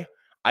guy,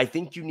 I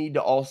think you need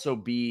to also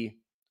be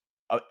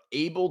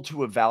able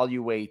to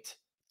evaluate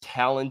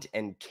talent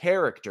and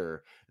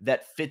character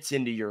that fits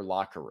into your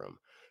locker room.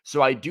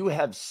 So I do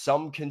have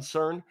some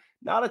concern,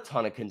 not a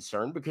ton of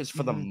concern, because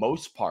for the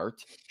most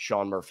part,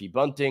 Sean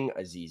Murphy-Bunting,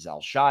 Azeez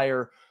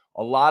Al-Shire,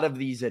 a lot of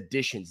these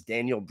additions,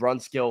 Daniel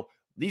Brunskill,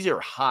 these are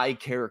high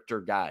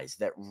character guys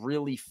that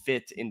really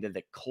fit into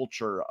the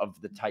culture of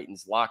the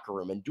Titans locker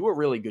room and do a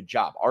really good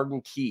job.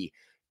 Arden Key,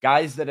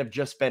 guys that have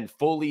just been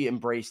fully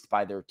embraced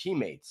by their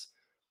teammates.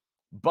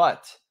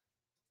 But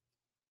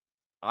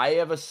I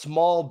have a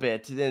small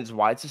bit, that's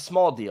why it's a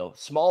small deal,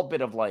 small bit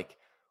of like,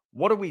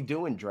 what are we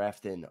doing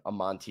drafting a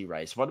Monty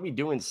Rice? What are we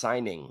doing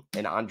signing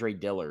an Andre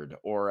Dillard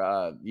or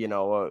a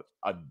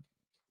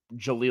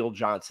Jaleel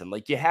Johnson?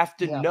 Like, you have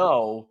to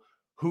know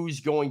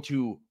who's going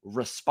to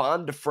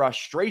respond to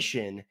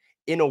frustration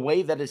in a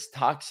way that is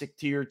toxic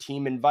to your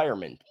team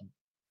environment.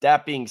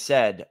 That being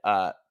said,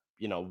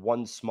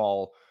 one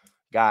small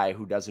guy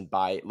who doesn't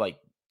buy, like,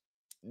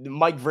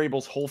 Mike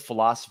Vrabel's whole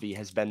philosophy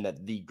has been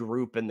that the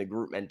group and the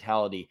group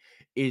mentality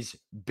is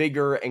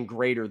bigger and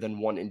greater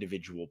than one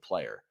individual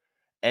player.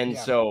 And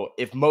so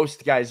if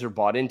most guys are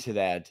bought into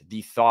that,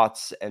 the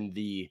thoughts and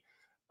the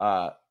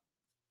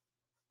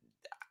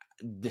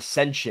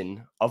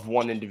dissension of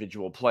one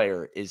individual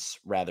player is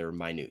rather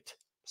minute.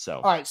 So,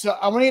 all right. So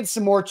I want to get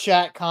some more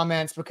chat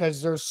comments because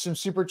there's some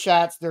super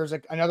chats. There's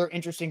another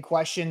interesting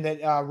question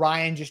that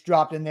Ryan just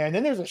dropped in there. And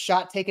then there's a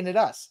shot taken at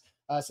us.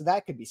 So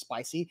that could be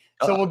spicy.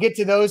 So we'll get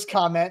to those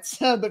comments.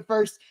 But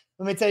first,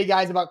 let me tell you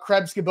guys about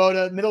Krebs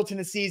Kubota, Middle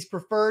Tennessee's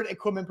preferred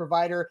equipment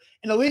provider,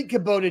 an elite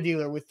Kubota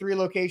dealer with 3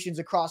 locations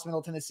across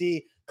Middle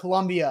Tennessee.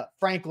 Columbia,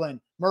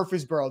 Franklin,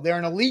 Murfreesboro. They're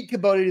an elite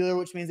Kubota dealer,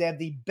 which means they have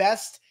the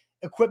best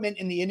equipment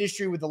in the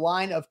industry with the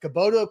line of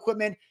Kubota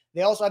equipment.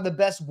 They also have the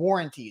best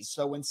warranties.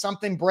 So when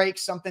something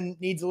breaks, something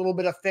needs a little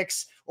bit of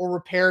fix or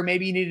repair,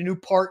 maybe you need a new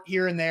part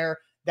here and there,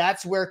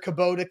 that's where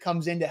Kubota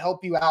comes in to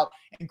help you out.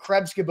 And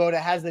Krebs Kubota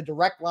has the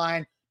direct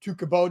line to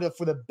Kubota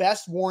for the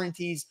best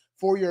warranties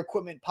for your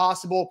equipment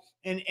possible.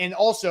 And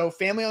also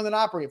family owned and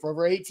operated for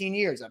over 18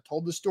 years. I've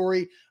told the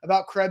story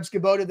about Krebs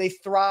Kubota. They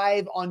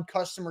thrive on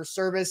customer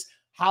service.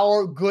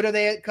 How good are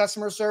they at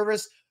customer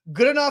service?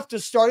 Good enough to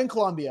start in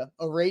Columbia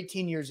over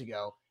 18 years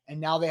ago. And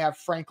now they have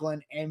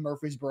Franklin and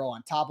Murfreesboro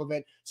on top of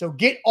it. So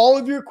get all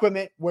of your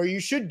equipment where you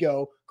should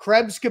go,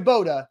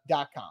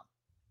 KrebsKubota.com.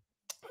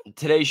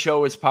 Today's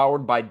show is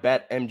powered by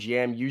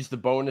BetMGM. Use the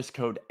bonus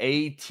code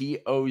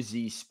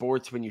ATOZ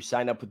Sports when you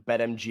sign up with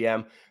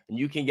BetMGM, and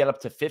you can get up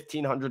to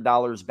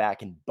 $1,500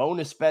 back in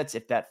bonus bets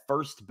if that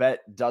first bet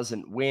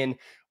doesn't win.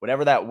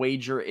 Whatever that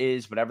wager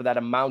is, whatever that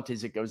amount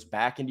is, it goes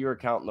back into your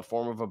account in the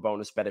form of a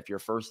bonus bet if your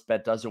first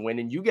bet doesn't win,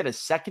 and you get a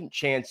second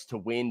chance to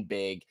win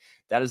big.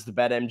 That is the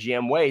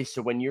BetMGM way.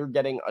 So when you're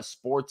getting a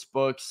sports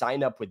book,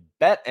 sign up with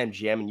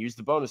BetMGM and use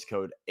the bonus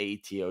code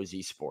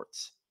ATOZ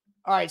Sports.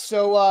 All right,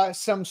 so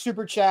some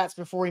super chats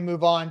before we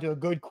move on to a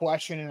good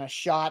question and a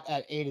shot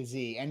at A to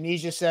Z. And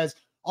Nisha says,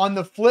 on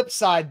the flip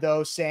side,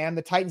 though, Sam,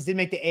 the Titans did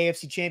make the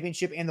AFC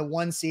Championship and the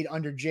 1 seed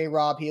under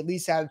J-Rob. He at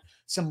least had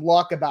some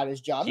luck about his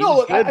job.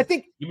 I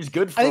think he was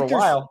good for a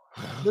while.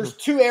 There's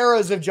two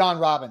eras of John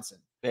Robinson.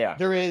 Yeah.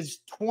 There is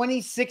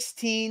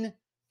 2016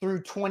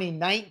 through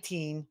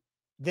 2019.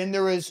 Then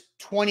there is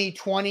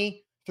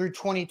 2020 through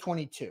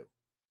 2022.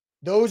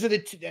 Those are the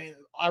two.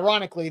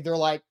 Ironically, they're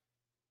like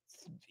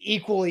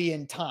equally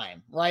in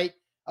time, right?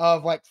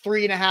 Of like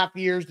 3.5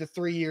 years to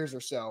 3 years or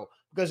so.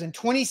 Because in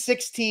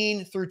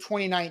 2016 through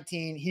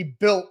 2019, he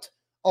built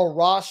a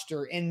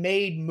roster and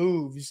made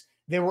moves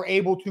that were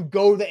able to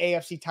go to the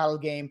AFC title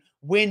game,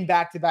 win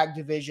back-to-back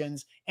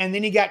divisions, and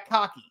then he got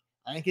cocky.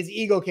 I think his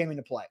ego came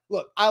into play.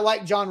 Look, I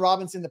like John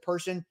Robinson, the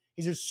person.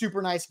 He's a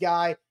super nice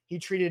guy. He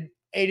treated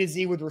A to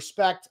Z with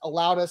respect,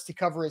 allowed us to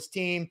cover his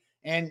team,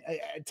 and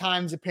at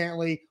times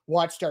apparently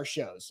watched our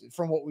shows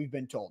from what we've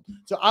been told.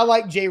 So I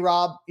like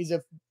J-Rob. He's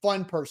a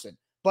fun person.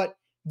 But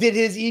did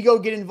his ego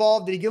get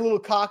involved? Did he get a little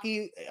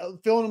cocky,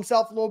 feeling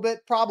himself a little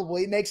bit?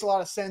 Probably. It makes a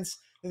lot of sense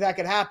that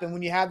could happen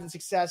when you have the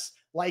success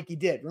like he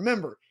did.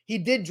 Remember, he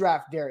did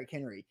draft Derrick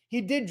Henry.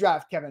 He did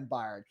draft Kevin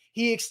Byard.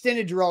 He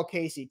extended Jarrell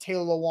Casey,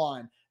 Taylor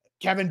Lewan,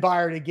 Kevin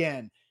Byard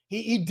again.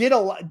 He did a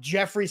lot.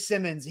 Jeffrey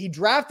Simmons. He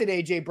drafted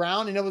A.J.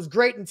 Brown, and it was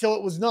great until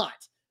it was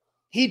not.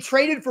 He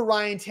traded for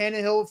Ryan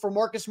Tannehill for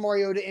Marcus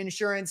Mariota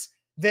insurance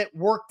that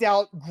worked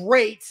out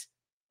great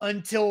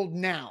until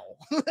now.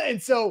 And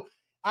so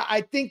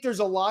I think there's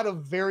a lot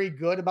of very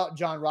good about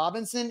John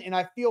Robinson, and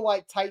I feel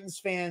like Titans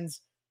fans,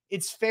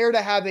 it's fair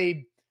to have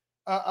a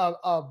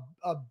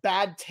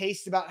bad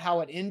taste about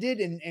how it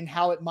ended and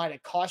how it might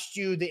have cost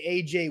you the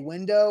AJ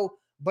window.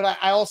 But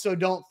I also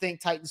don't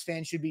think Titans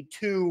fans should be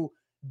too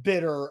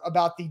bitter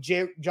about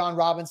the John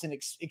Robinson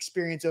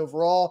experience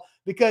overall,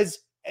 because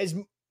as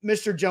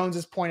Mr. Jones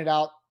has pointed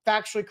out,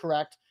 factually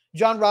correct,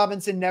 John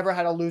Robinson never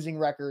had a losing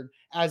record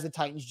as the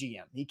Titans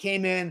GM. He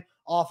came in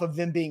off of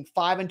them being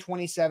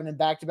 5-27 in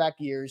back-to-back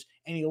years,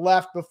 and he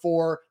left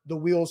before the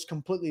wheels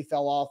completely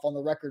fell off on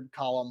the record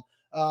column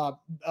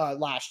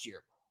last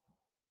year.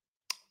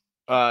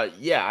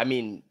 Yeah, I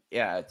mean,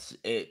 yeah,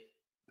 I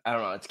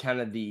don't know. It's kind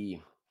of the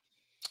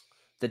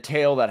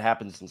tale that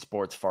happens in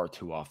sports far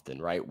too often,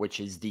 right?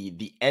 Which is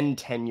the end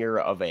tenure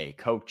of a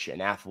coach,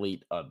 an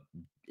athlete, a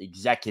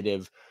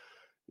executive.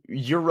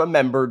 You're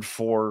remembered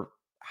for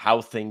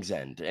how things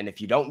end. And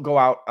if you don't go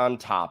out on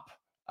top,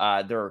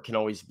 there can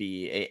always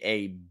be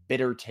a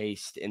bitter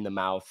taste in the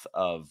mouth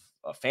of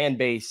a fan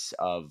base,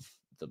 of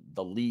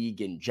the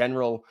league in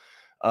general.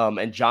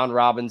 And John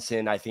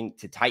Robinson, I think,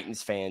 to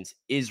Titans fans,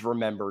 is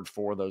remembered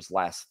for those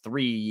last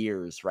 3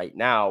 years right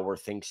now where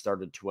things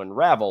started to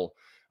unravel.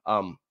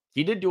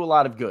 He did do a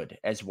lot of good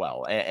as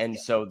well. And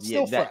so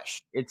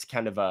fresh. It's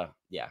kind of a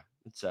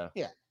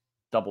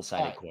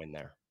double-sided coin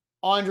there.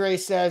 Andre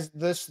says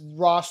this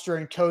roster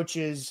and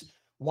coaches,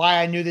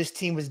 why I knew this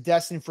team was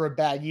destined for a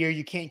bad year.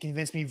 You can't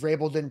convince me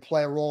Vrabel didn't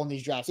play a role in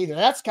these drafts either.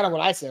 That's kind of what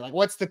I say. Like,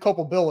 what's the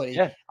culpability?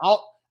 Yeah.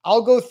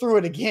 I'll go through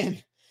it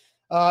again.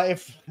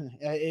 If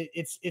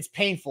it's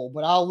painful,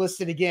 but I'll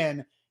list it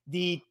again.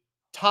 The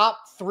top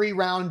 3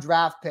 round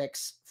draft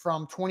picks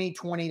from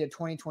 2020 to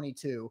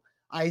 2022,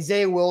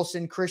 Isaiah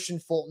Wilson, Christian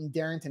Fulton,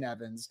 Darrington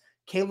Evans,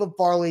 Caleb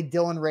Farley,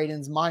 Dylan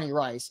Radins, Monty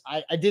Rice.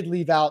 I did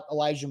leave out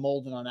Elijah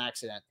Molden on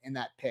accident in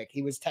that pick.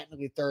 He was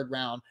technically 3rd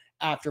round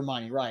after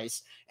Monty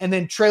Rice. And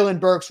then Traylon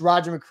Burks,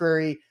 Roger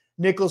McCreary,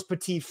 Nicholas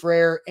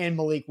Petit-Frere, and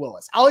Malik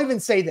Willis. I'll even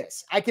say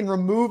this. I can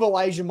remove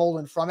Elijah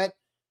Molden from it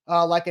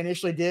like I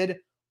initially did.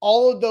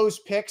 All of those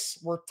picks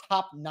were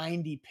top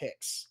 90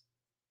 picks.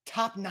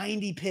 Top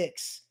 90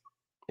 picks.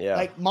 Yeah.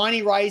 Like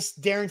Monty Rice,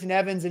 Darrington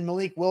Evans, and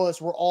Malik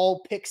Willis were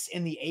all picks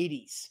in the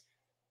 80s.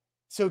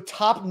 So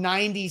top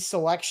 90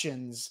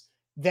 selections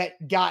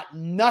that got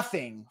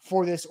nothing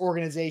for this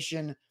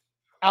organization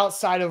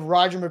outside of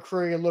Roger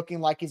McCreary looking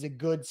like he's a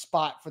good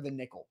spot for the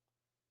nickel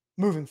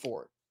moving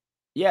forward.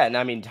 Yeah, and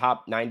I mean,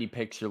 top 90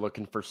 picks, you're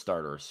looking for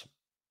starters,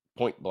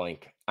 point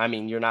blank. I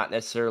mean, you're not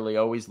necessarily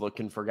always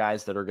looking for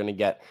guys that are going to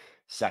get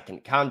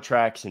second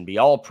contracts and be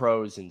all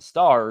pros and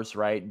stars,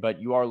 right? But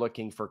you are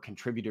looking for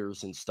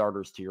contributors and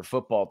starters to your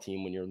football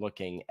team when you're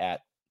looking at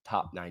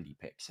top 90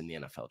 picks in the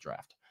NFL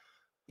draft.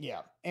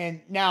 Yeah.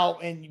 And now,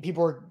 and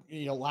people are,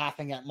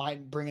 laughing at my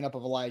bringing up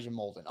of Elijah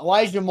Molden.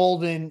 Elijah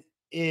Molden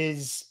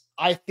is,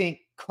 I think,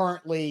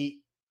 currently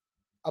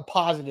a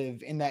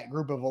positive in that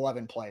group of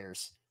 11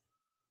 players.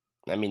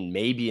 I mean,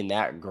 maybe in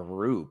that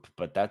group,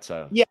 but that's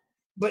yeah.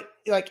 But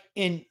like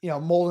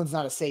Molden's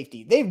not a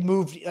safety. They've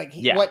moved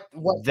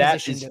what that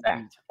position is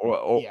fact.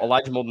 Or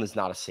Elijah Molden is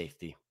not a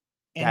safety,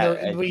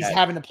 and he's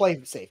having to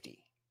play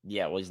safety.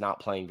 Yeah, well, he's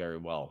not playing very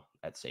well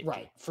at safety,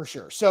 right? For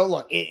sure. So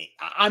look,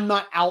 I'm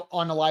not out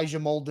on Elijah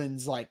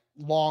Molden's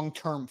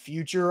long-term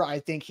future. I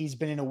think he's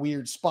been in a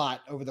weird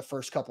spot over the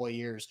first couple of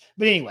years.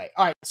 But anyway,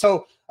 all right.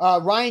 So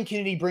Ryan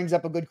Kennedy brings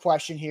up a good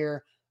question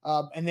here.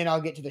 And then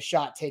I'll get to the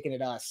shot taken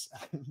at us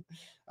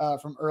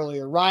from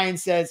earlier. Ryan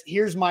says,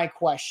 here's my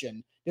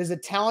question. Does the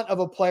talent of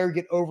a player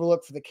get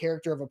overlooked for the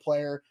character of a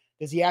player?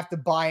 Does he have to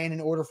buy in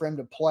order for him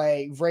to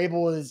play?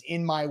 Vrabel is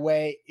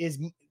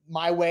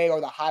my way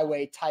or the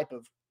highway type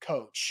of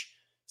coach.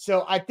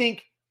 So I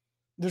think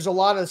there's a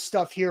lot of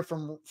stuff here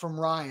from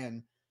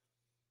Ryan.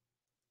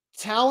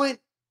 Talent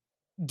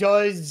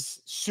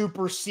does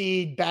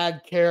supersede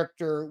bad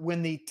character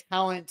when the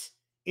talent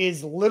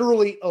is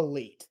literally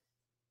elite.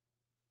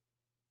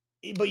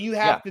 But you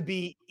have to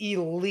be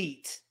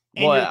elite.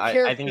 And well, your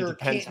character I think it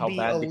depends how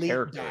bad the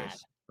character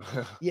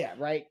is. Yeah,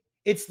 right.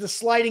 It's the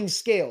sliding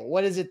scale.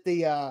 What is it?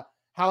 The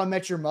How I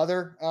Met Your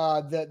Mother,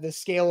 the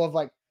scale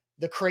of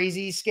the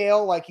crazy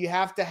scale. Like you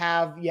have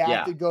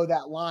to go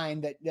that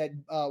line that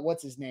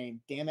what's his name?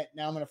 Damn it.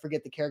 Now I'm going to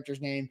forget the character's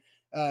name.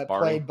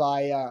 Played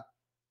by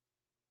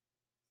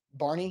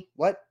Barney.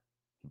 What?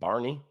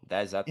 Barney?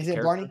 Is that the Is it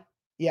character? Barney?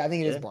 Yeah, I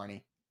think it is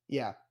Barney.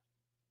 Yeah.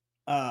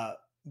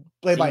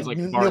 Played by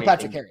Neil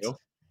Patrick Harris.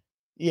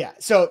 Yeah.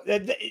 So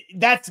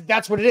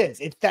that's what it is.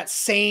 It's that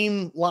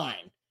same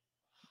line,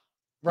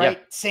 right?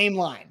 Yeah. Same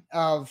line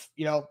of,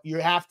 you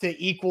have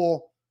to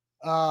equal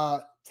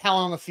talent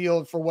on the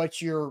field for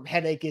what your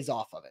headache is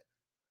off of it.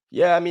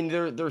 Yeah. I mean,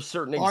 there's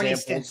certain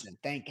examples. Stinson,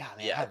 thank God.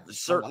 Man, yeah.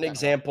 Certain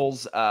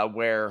examples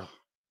where,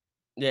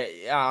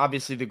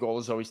 obviously the goal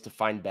is always to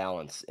find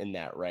balance in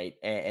that. Right.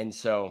 And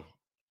so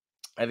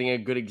I think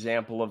a good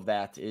example of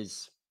that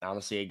is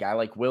honestly a guy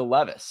like Will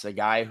Levis, a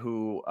guy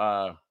who,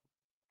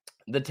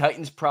 the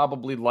Titans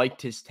probably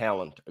liked his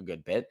talent a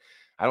good bit.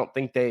 I don't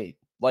think they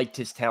liked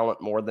his talent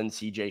more than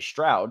CJ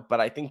Stroud, but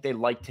I think they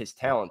liked his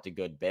talent a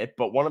good bit.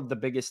 But one of the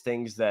biggest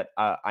things that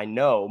I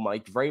know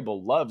Mike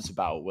Vrabel loves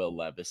about Will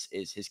Levis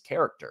is his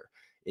character,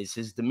 is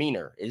his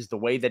demeanor, is the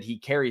way that he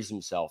carries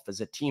himself as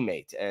a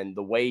teammate, and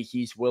the way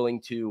he's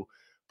willing to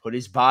put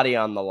his body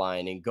on the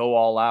line and go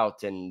all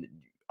out. And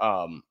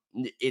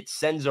it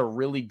sends a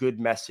really good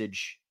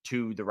message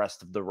to the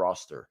rest of the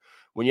roster.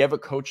 When you have a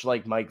coach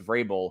like Mike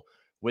Vrabel,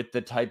 with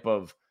the type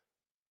of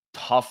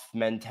tough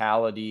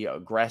mentality,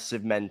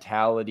 aggressive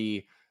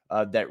mentality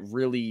that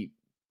really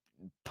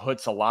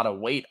puts a lot of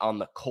weight on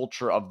the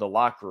culture of the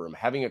locker room.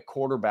 Having a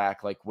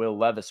quarterback like Will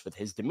Levis with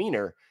his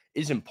demeanor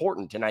is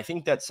important. And I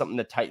think that's something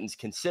the Titans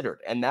considered.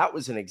 And that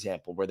was an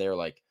example where they're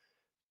like,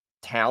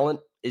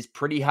 talent is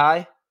pretty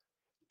high,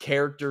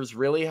 character's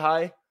really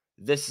high.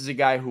 This is a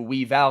guy who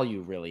we value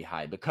really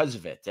high because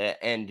of it.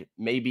 And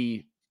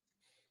maybe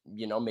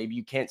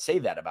you can't say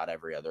that about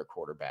every other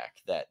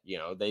quarterback, that,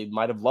 they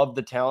might have loved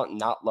the talent and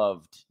not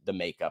loved the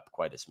makeup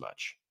quite as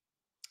much.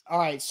 All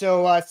right.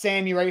 So,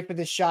 Sam, you ready for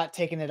this shot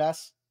taken at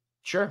us?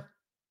 Sure.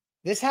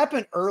 This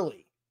happened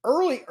early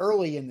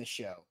in the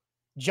show.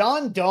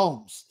 John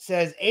Domes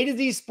says, A to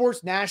Z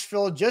Sports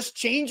Nashville, just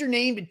change your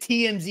name to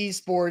TMZ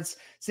Sports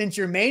since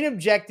your main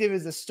objective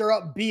is to stir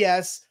up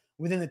BS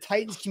within the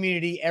Titans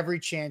community every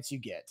chance you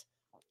get.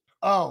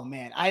 Oh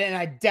man,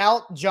 I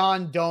doubt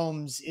John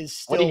Domes is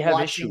still. What do you have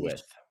watching issue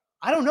with?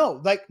 I don't know.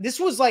 This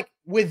was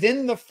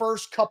within the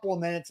first couple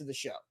of minutes of the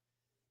show,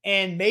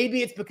 and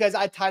maybe it's because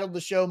I titled the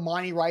show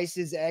 "Monty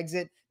Rice's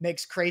Exit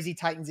Makes Crazy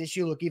Titans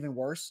Issue Look Even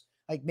Worse."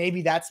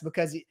 Maybe that's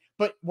because.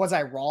 But was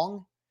I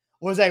wrong?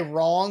 Was I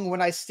wrong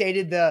when I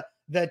stated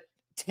the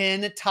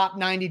 10 top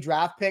 90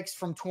 draft picks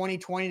from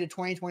 2020 to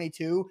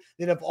 2022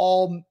 that have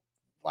all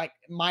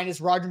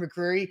minus Roger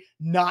McCreary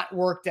not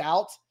worked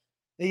out?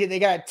 They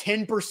got a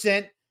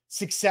 10%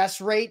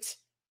 success rate,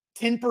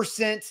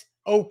 10%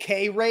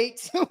 okay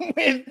rate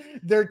with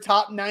their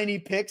top 90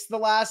 picks the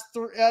last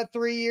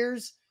 3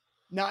 years,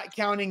 not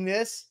counting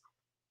this.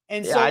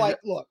 And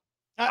look,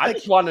 I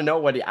just want to know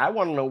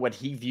what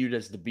he viewed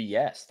as the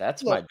BS.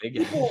 That's my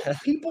biggest.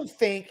 People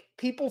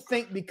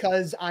think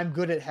because I'm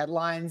good at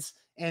headlines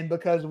and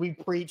because we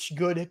preach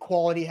good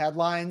quality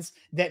headlines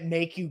that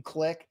make you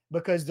click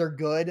because they're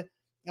good,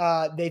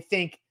 they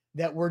think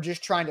that we're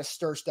just trying to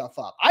stir stuff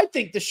up. I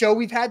think the show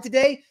we've had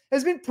today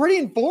has been pretty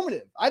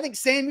informative. I think,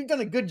 Sam, you've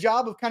done a good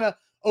job of kind of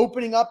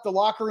opening up the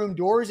locker room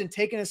doors and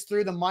taking us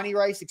through the Monty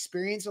Rice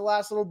experience the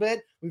last little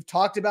bit. We've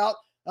talked about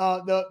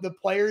the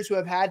players who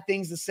have had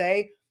things to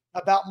say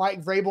about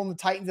Mike Vrabel and the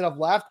Titans that have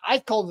left. I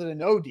called it a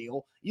no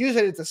deal. You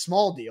said it's a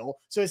small deal.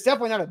 So it's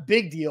definitely not a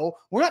big deal.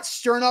 We're not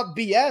stirring up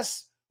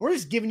BS. We're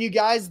just giving you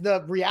guys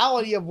the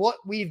reality of what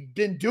we've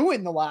been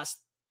doing the last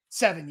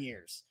 7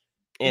 years.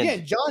 And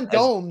again, John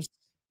Domes,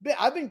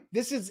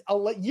 this is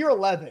year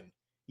 11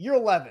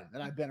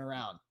 that I've been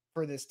around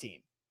for this team.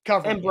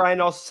 And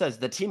Brian also says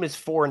the team is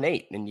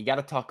 4-8, and you got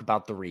to talk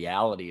about the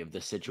reality of the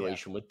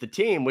situation with the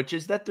team, which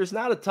is that there's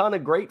not a ton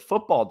of great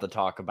football to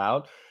talk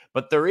about,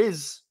 but there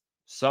is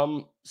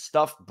some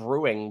stuff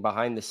brewing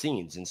behind the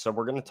scenes. And so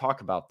we're going to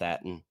talk about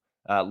that. And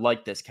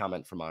like this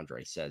comment from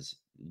Andre says,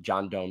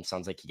 John Dome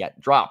sounds like he got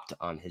dropped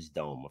on his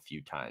dome a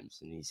few times,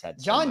 and he's had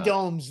John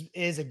Domes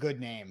is a good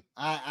name.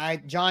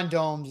 John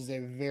Domes is a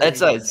very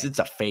it's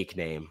a fake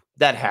name.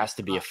 That has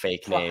to be a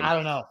fake name. I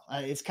don't know.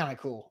 It's kind of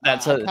cool.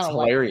 That's a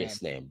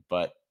hilarious name,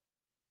 but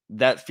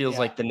that feels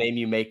like the name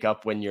you make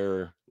up when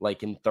you're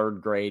like in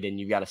 3rd grade and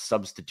you got a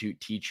substitute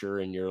teacher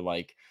and you're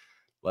like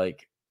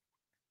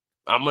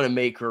I'm gonna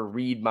make her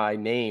read my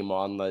name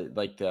on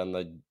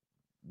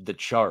the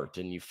chart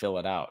and you fill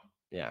it out.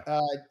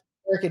 Yeah.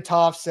 Eric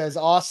Toff says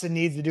Austin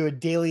needs to do a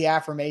daily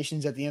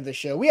affirmations at the end of the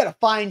show. We had a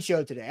fine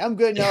show today. I'm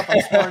good enough.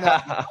 I'm smart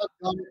enough.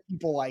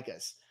 People like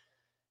us.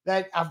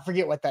 That I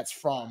forget what that's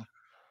from.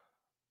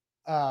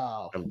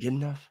 Oh, I'm good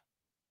enough.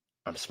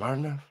 I'm smart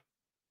enough.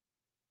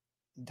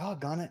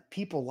 Doggone it.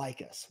 People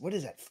like us. What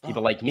is that from?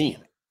 People like me.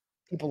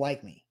 People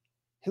like me.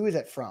 Who is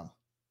that from?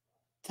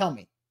 Tell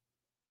me.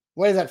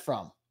 What is that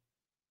from?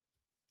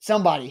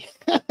 Somebody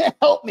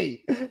help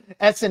me.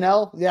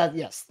 SNL. Yeah.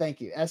 Yes.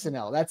 Thank you.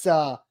 SNL. That's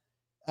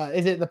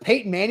is it the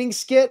Peyton Manning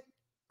skit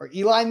or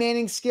Eli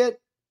Manning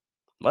skit?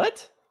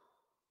 What?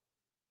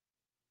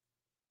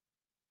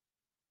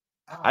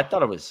 I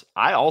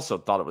also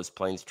thought it was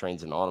Planes,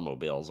 Trains, and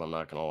Automobiles. I'm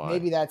not gonna lie.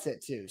 Maybe that's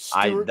it too.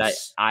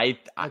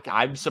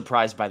 I'm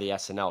surprised by the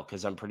SNL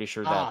because I'm pretty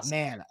sure that's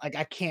man. Like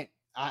I can't.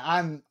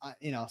 I'm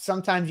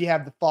sometimes you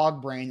have the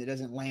fog brain that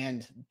doesn't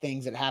land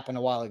things that happened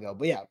a while ago.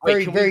 But yeah,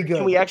 very good.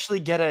 Can we actually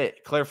get a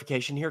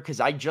clarification here?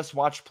 Because I just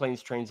watched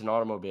Planes, Trains, and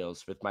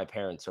Automobiles with my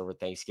parents over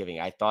Thanksgiving.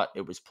 I thought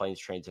it was Planes,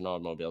 Trains, and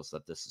Automobiles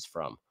that this is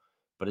from.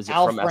 But is it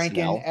Al from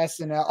Franken, SNL?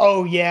 SNL?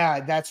 Oh yeah,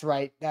 that's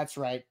right.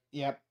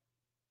 Yep.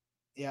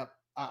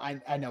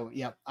 I know.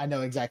 Yep, I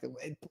know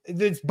exactly.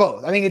 It's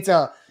both. I think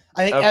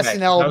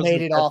SNL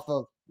made it off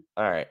of.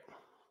 All right.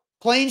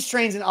 Planes,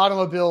 Trains, and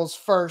Automobiles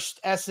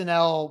first.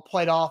 SNL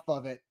played off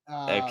of it.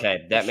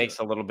 Okay, that makes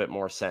a little bit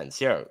more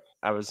sense. Yeah,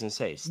 I was gonna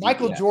say Steve,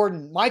 Michael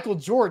Jordan. Michael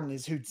Jordan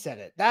is who said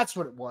it. That's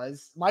what it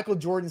was. Michael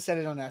Jordan said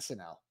it on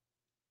SNL.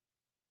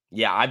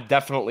 Yeah, I've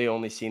definitely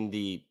only seen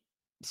the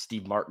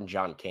Steve Martin,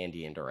 John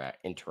Candy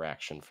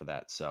interaction for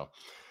that. So,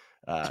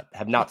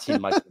 have not seen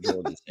Michael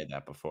Jordan say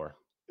that before.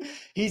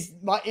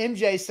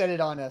 MJ said it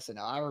on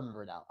SNL. I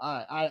remember now.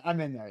 All right,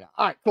 I'm in there now.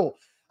 All right, cool.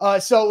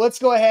 So let's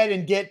go ahead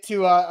and get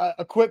to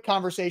a quick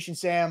conversation,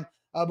 Sam,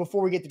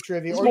 before we get to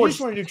trivia. Or you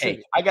just want to do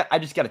trivia? I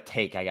just got a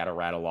take I got to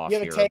rattle off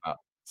here. Sam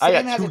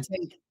has a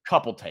take.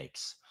 Couple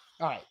takes.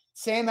 All right.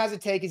 Sam has a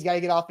take. He's got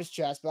to get off his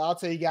chest, but I'll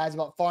tell you guys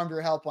about Farm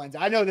Bureau Health Plans.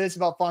 I know this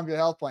about Farm Bureau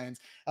Health Plans.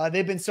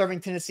 They've been serving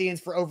Tennesseans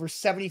for over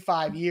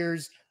 75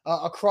 years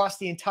across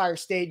the entire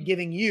state,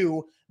 giving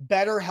you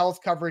better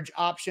health coverage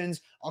options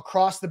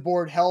across the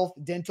board, health,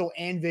 dental,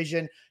 and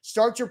vision.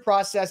 Start your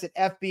process at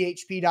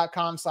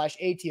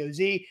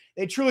fbhp.com/ATOZ.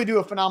 They truly do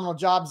a phenomenal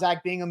job.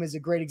 Zach Bingham is a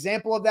great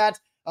example of that.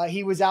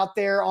 He was out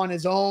there on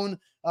his own,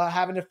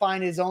 having to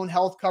find his own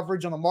health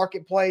coverage on the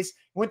marketplace.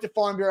 Went to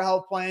Farm Bureau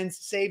Health Plans,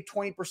 saved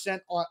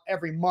 20%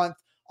 every month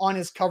on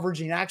his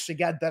coverage, and actually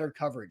got better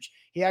coverage.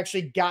 He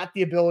actually got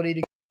the ability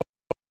to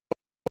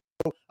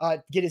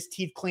get his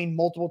teeth cleaned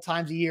multiple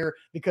times a year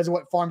because of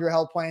what Farm Bureau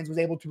Health Plans was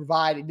able to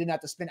provide and didn't have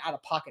to spend out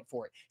of pocket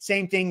for it.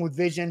 Same thing with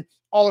vision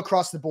all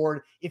across the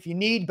board. If you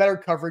need better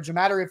coverage, no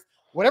matter if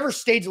whatever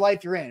stage of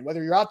life you're in,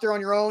 whether you're out there on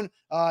your own,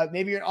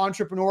 maybe you're an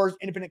entrepreneur,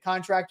 independent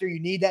contractor,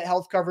 you need that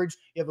health coverage,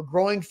 you have a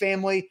growing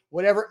family,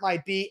 whatever it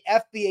might be,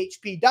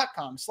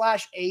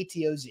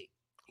 fbhp.com/ATOZ.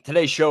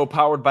 Today's show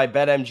powered by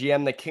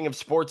BetMGM, the king of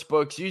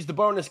sportsbooks. Use the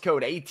bonus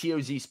code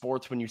ATOZ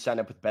Sports when you sign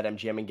up with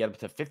BetMGM and get up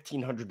to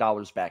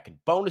 $1,500 back in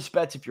bonus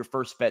bets if your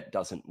first bet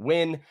doesn't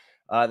win.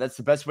 That's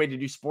the best way to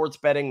do sports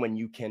betting when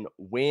you can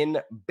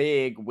win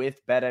big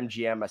with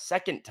BetMGM a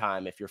second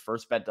time if your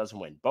first bet doesn't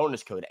win.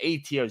 Bonus code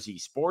ATOZ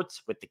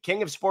Sports with the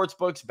king of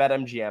sportsbooks,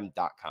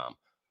 BetMGM.com.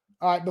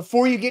 All right,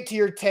 before you get to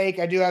your take,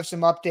 I do have some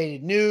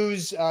updated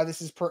news.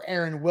 This is per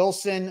Aaron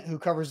Wilson, who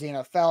covers the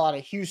NFL out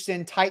of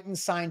Houston.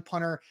 Titans signed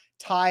punter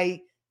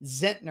Ty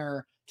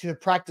Zentner to the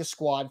practice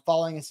squad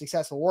following a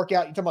successful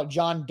workout. You talk about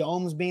John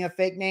Domes being a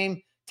fake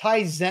name.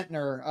 Ty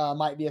Zentner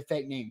might be a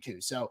fake name too.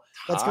 So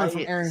that's coming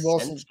from Aaron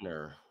Wilson.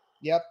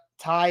 Yep,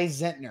 Ty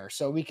Zentner.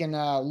 So we can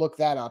look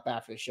that up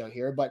after the show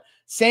here. But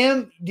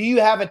Sam, do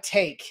you have a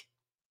take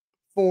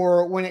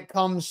for when it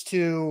comes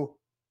to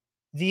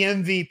the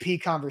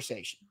MVP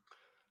conversation?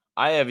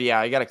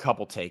 I got a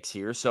couple takes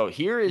here. So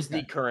here is the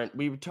Okay. current,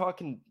 we were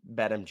talking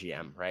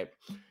BetMGM, right?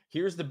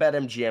 Here's the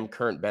BetMGM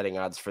current betting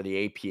odds for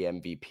the AP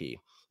MVP.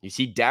 You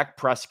see Dak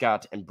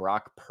Prescott and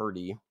Brock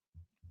Purdy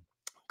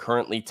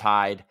currently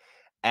tied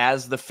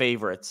as the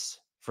favorites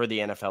for the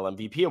NFL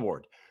MVP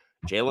award.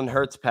 Jalen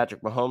Hurts,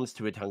 Patrick Mahomes,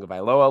 Tua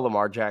Tagovailoa,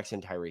 Lamar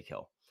Jackson, Tyreek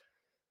Hill.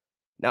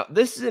 Now,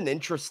 this is an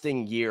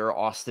interesting year,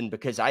 Austin,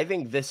 because I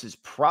think this is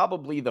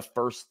probably the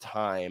first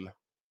time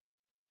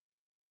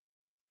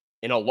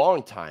in a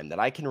long time that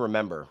I can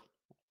remember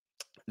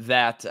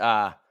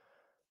that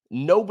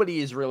nobody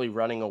is really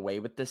running away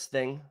with this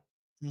thing.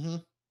 Mm-hmm.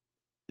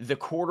 The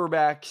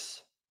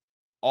quarterbacks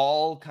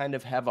all kind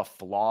of have a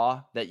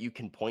flaw that you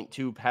can point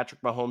to.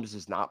 Patrick Mahomes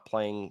is not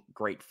playing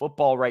great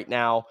football right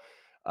now.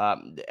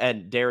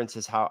 And Darren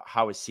says,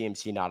 how is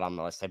CMC not on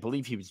the list? I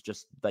believe he was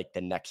just like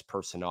the next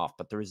person off,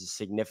 but there is a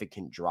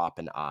significant drop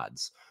in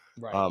odds.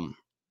 Right.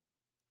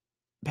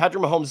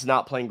 Patrick Mahomes is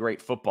not playing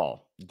great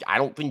football. I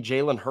don't think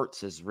Jalen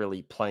Hurts is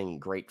really playing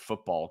great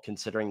football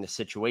considering the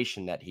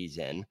situation that he's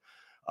in.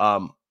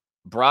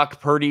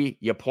 Brock Purdy,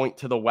 you point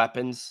to the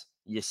weapons.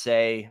 You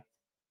say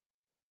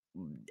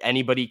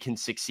anybody can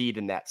succeed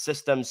in that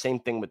system. Same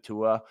thing with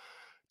Tua.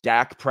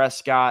 Dak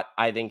Prescott,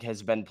 I think,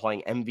 has been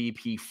playing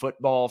MVP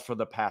football for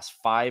the past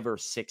 5 or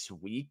 6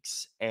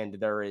 weeks. And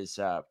there is,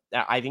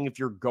 I think if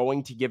you're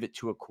going to give it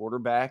to a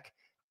quarterback,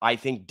 I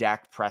think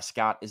Dak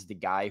Prescott is the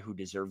guy who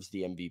deserves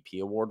the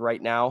MVP award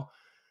right now.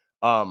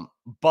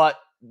 But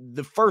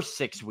the first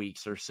 6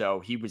 weeks or so,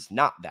 he was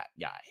not that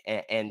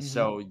guy. And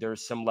so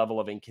there's some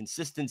level of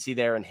inconsistency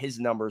there, and his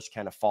numbers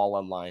kind of fall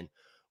in line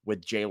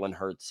with Jalen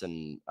Hurts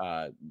and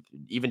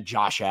even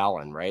Josh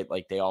Allen, right?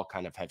 Like they all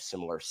kind of have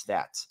similar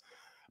stats.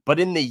 But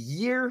in the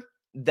year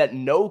that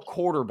no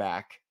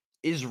quarterback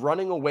is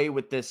running away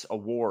with this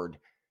award,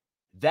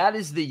 that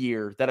is the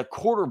year that a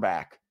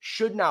quarterback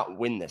should not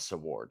win this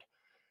award.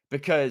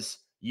 Because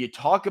you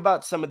talk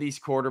about some of these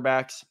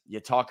quarterbacks, you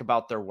talk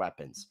about their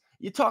weapons,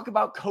 you talk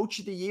about coach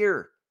of the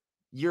year.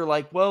 You're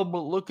like, well, but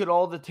look at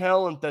all the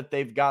talent that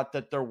they've got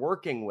that they're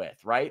working with,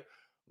 right?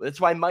 That's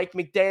why Mike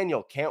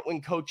McDaniel can't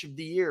win coach of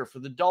the year for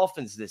the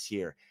Dolphins this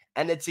year.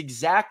 And it's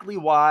exactly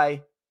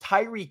why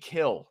Tyreek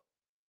Hill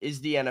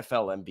is the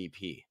NFL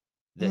MVP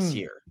this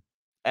year.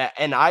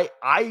 And I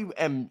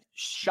am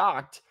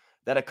shocked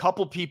that a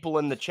couple people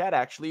in the chat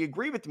actually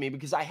agree with me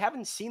because I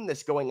haven't seen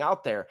this going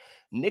out there.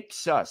 Nick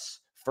Suss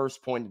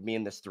first pointed me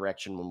in this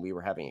direction when we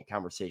were having a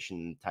conversation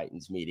in the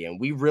Titans media, and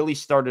we really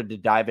started to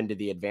dive into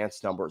the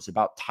advanced numbers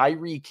about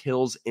Tyreek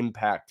Hill's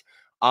impact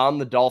on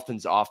the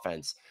Dolphins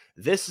offense.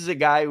 This is a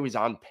guy who is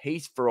on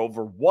pace for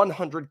over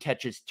 100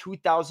 catches,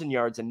 2,000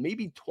 yards, and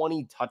maybe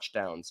 20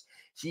 touchdowns.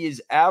 He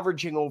is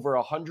averaging over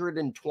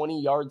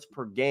 120 yards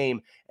per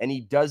game, and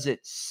he does it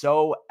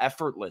so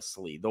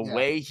effortlessly. The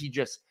way he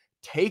just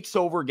takes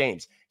over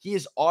games. He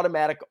is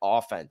automatic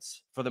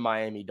offense for the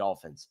Miami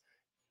Dolphins.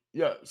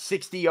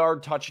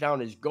 60-yard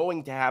touchdown is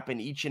going to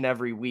happen each and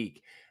every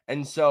week.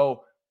 And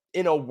so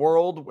in a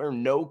world where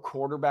no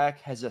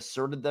quarterback has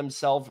asserted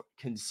themselves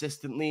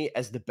consistently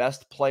as the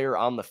best player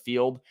on the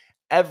field,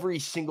 every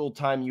single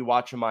time you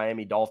watch a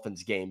Miami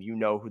Dolphins game, you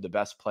know who the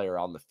best player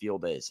on the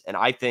field is. And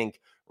I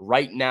think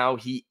right now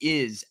he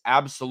is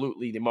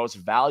absolutely the most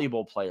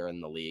valuable player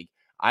in the league.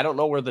 I don't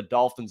know where the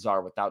Dolphins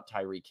are without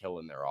Tyreek Hill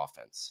in their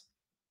offense.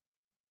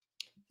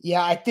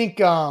 Yeah, I think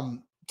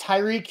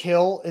Tyreek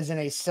Hill is in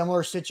a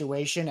similar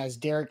situation as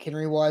Derrick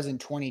Henry was in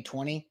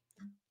 2020.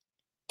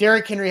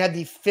 Derrick Henry had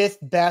the 5th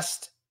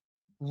best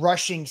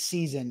rushing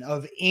season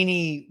of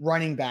any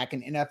running back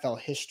in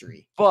NFL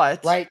history.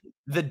 But right,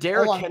 the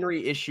Derrick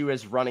Henry issue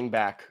as running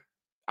back,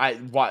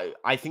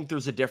 I think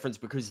there's a difference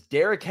because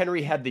Derrick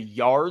Henry had the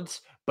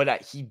yards,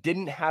 but he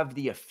didn't have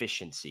the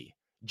efficiency.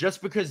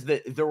 Just because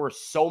there were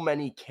so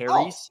many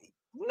carries.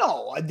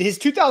 No, his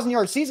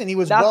 2,000-yard season, he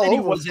was Not well that he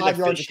over wasn't 5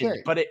 yards a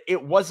carry. but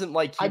it wasn't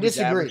like he was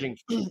averaging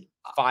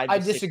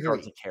 5 to 6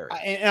 yards a carry.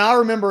 And I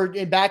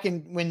remember back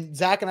when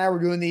Zach and I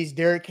were doing these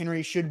Derrick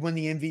Henry should win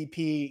the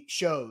MVP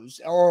shows,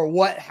 or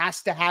what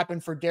has to happen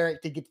for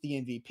Derrick to get to the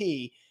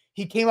MVP,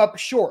 he came up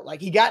short. Like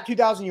he got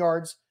 2,000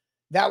 yards.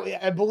 That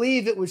I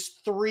believe it was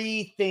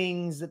 3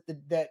 things that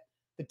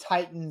the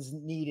Titans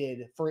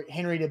needed for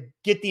Henry to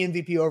get the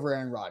MVP over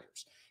Aaron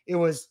Rodgers. It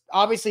was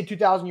obviously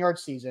 2,000-yard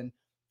season.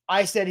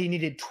 I said he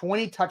needed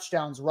 20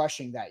 touchdowns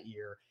rushing that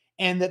year,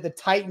 and that the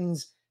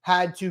Titans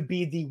had to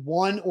be the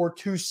 1 or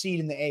 2 seed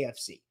in the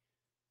AFC.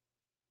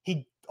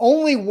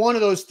 Only one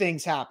of those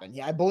things happened.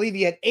 Yeah, I believe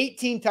he had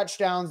 18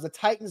 touchdowns. The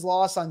Titans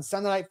lost on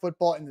Sunday Night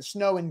Football in the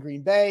snow in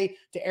Green Bay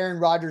to Aaron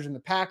Rodgers and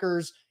the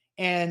Packers.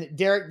 And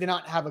Derrick did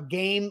not have a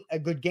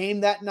good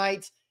game that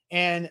night.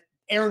 And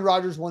Aaron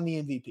Rodgers won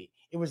the MVP.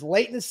 It was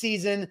late in the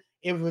season.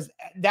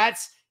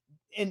 That's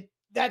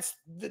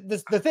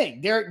the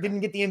thing. Derrick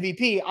didn't get the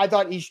MVP. I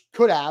thought he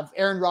could have.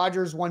 Aaron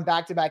Rodgers won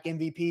back-to-back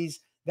MVPs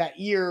that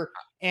year,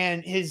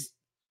 and his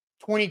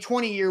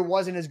 2020 year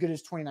wasn't as good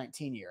as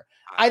 2019 year.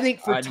 I think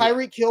for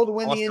Tyreek Hill to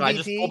win the MVP. I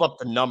just pulled up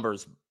the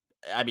numbers.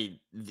 I mean,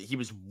 he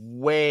was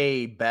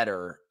way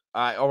better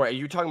All right, are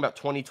you talking about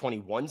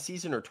 2021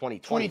 season or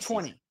 2020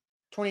 2020. season?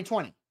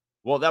 2020.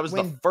 Well, that was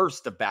the When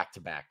first of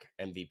back-to-back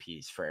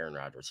MVPs for Aaron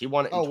Rodgers. He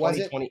won it in oh, was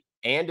it? 2020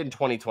 and in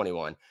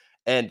 2021,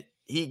 and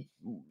the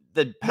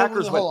No,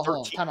 Packers went hold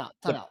on. 13. Time out.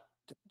 The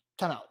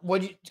Time out.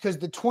 What because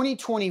the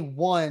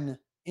 2021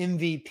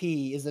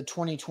 MVP is the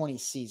 2020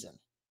 season.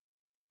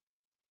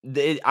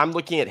 I'm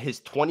looking at his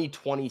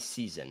 2020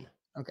 season.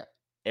 Okay.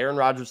 Aaron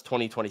Rodgers'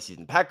 2020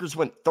 season. Packers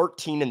went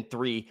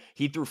 13-3.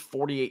 He threw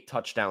 48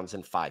 touchdowns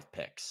and 5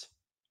 picks.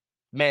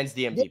 Man's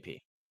the Yeah, MVP.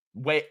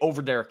 Way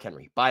over Derrick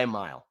Henry by a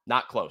mile.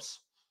 Not close.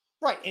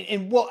 right.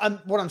 And what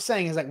I'm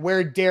saying is like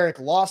where Derek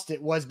lost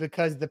it was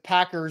because the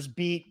Packers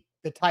beat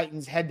the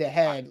Titans head to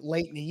head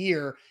late in the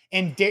year.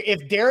 And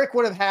if Derek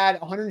would have had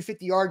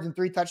 150 yards and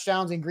 3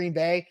 touchdowns in Green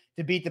Bay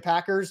to beat the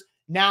Packers,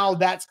 now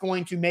that's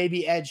going to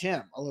maybe edge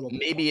him a little bit.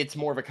 Maybe it's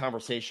more of a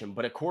conversation,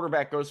 but a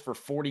quarterback goes for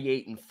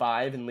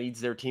 48-5 and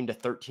leads their team to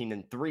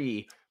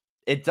 13-3.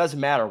 It doesn't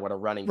matter what a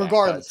running back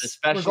does,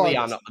 especially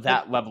on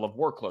that level of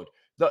workload.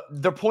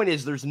 The point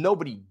is there's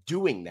nobody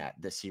doing that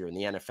this year in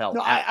the NFL.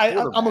 No,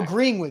 I'm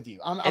agreeing with you.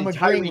 I'm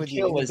agreeing with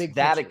you. Tyreek Hill is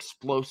that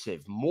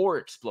explosive, more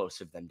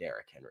explosive than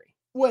Derrick Henry.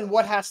 When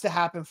what has to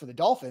happen for the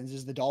Dolphins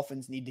is the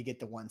Dolphins need to get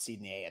the 1 seed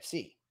in the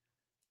AFC.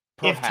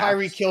 Perhaps. If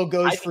Tyreek Hill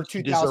goes for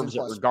 2,000 deserves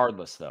plus, it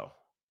regardless, though.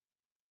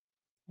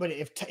 But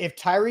if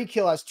Tyreek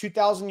Hill has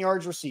 2,000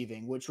 yards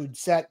receiving, which would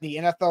set the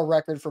NFL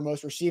record for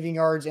most receiving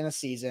yards in a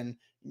season,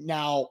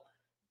 now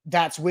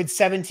that's with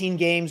 17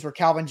 games where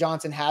Calvin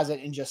Johnson has it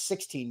in just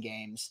 16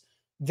 games.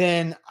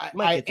 Then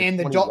and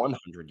the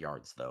 100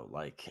 yards though,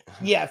 like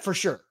yeah, for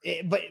sure.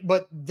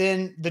 But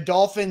then the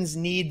Dolphins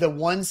need the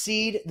 1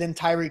 seed. Then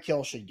Tyreek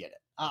Hill should get it.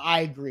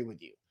 I agree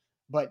with you.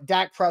 But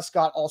Dak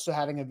Prescott also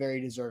having a very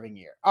deserving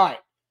year. All right,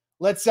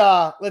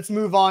 let's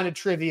move on to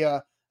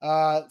trivia.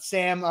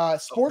 Sam,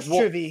 sports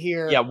trivia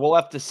here. Yeah, we'll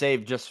have to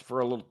save just for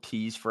a little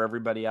tease for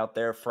everybody out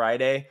there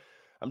Friday.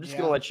 I'm just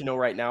gonna let you know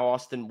right now,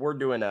 Austin, we're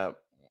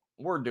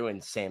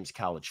doing Sam's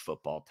college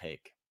football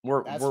take.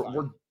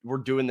 We're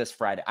doing this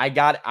Friday.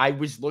 I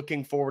was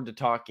looking forward to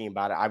talking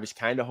about it. I was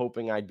kind of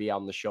hoping I'd be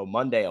on the show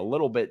Monday a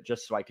little bit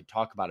just so I could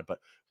talk about it, but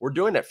we're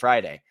doing it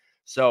Friday.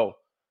 So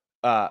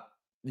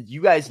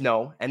you guys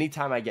know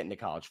anytime I get into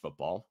college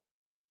football,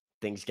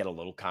 things get a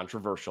little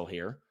controversial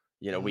here.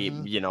 You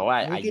know,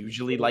 I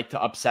usually like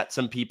to upset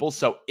some people,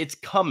 so it's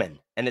coming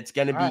and it's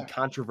going to be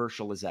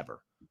controversial as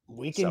ever.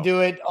 We can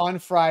do it on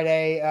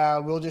Friday.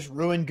 We'll just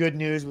ruin good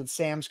news with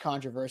Sam's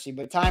controversy,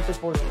 but time for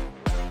sports.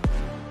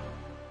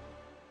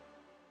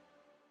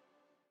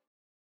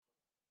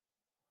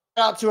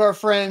 Shout out to our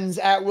friends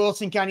at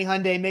Wilson County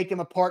Hyundai. Make them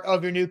a part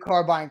of your new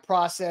car buying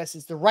process.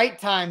 It's the right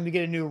time to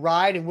get a new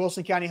ride, and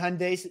Wilson County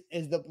Hyundai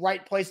is the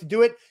right place to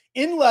do it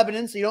in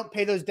Lebanon, so you don't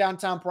pay those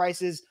downtown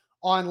prices.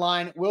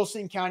 Online,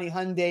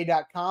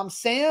 wilsoncountyhyundai.com.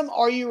 Sam,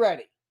 are you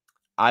ready?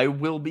 I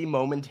will be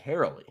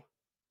momentarily.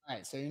 All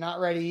right, so you're not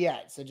ready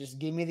yet. So just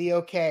give me the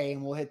okay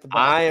and we'll hit the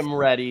button. I am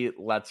ready.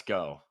 Let's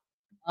go.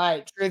 All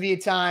right, trivia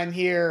time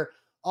here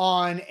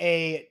on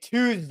a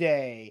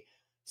Tuesday.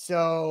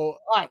 So,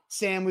 all right,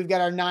 Sam, we've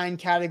got our 9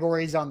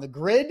 categories on the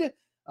grid.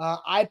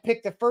 I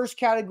picked the first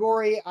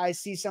category. I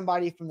see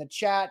somebody from the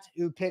chat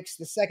who picks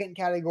the second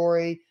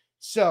category.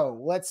 So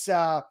let's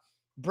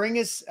bring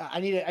us. I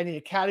need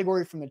a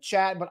category from the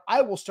chat, but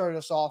I will start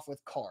us off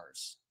with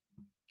cars.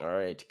 All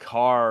right,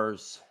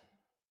 cars.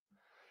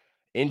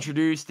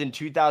 Introduced in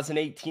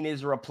 2018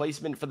 as a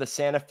replacement for the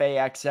Santa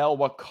Fe XL,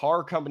 what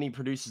car company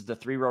produces the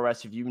 3-row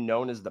SUV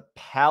known as the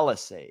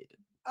Palisade?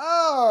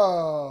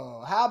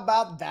 Oh, how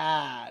about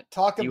that?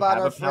 Talk about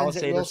our friends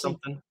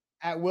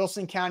at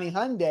Wilson County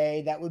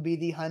Hyundai. That would be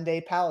the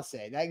Hyundai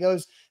Palisade. That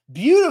goes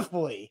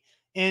beautifully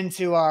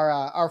into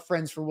our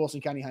friends for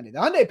Wilson County Hyundai. The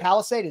Hyundai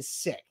Palisade is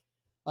sick.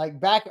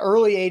 Like back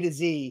early A to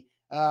Z,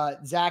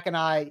 Zach and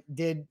I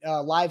did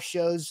live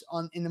shows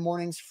in the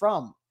mornings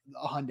from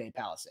a Hyundai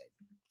Palisade.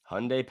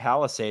 Hyundai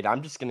Palisade.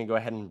 I'm just going to go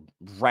ahead and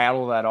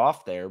rattle that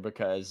off there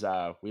because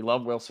we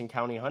love Wilson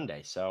County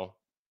Hyundai. So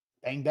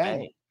bang, bang.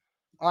 Hey.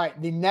 All right.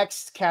 The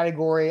next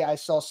category, I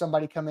saw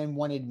somebody come in,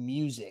 wanted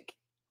music.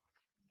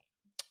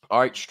 All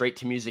right. Straight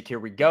to music. Here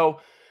we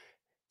go.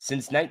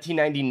 Since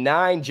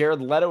 1999,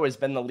 Jared Leto has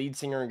been the lead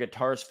singer and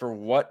guitarist for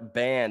what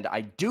band?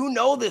 I do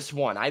know this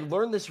one. I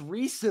learned this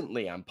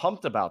recently. I'm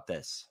pumped about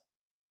this.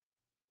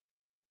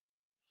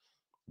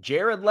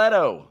 Jared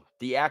Leto,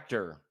 the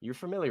actor. You're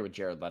familiar with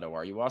Jared Leto,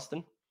 are you,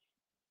 Austin?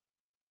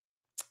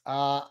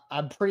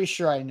 I'm pretty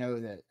sure I know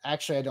that.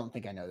 Actually, I don't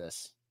think I know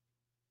this.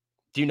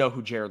 Do you know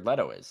who Jared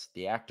Leto is,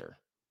 the actor?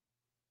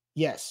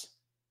 Yes.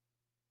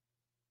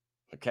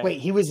 Okay. Wait,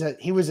 he was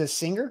a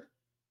singer?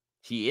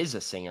 He is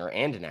a singer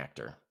and an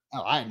actor.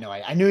 Oh, I know.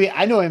 I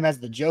know him as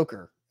the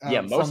Joker.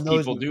 Yeah, most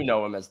people do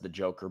know him as the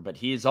Joker, but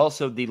he is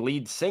also the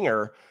lead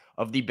singer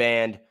of the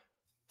band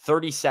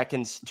 30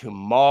 Seconds to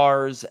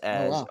Mars,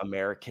 as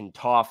American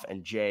Toff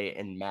and Jay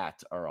and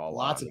Matt are all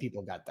Lots of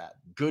people got that.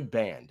 Good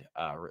band,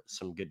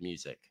 some good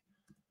music.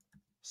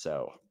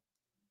 So,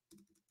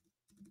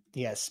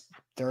 yes,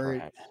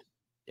 third.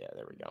 Yeah,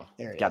 there we go.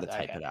 There got to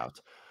type it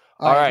out.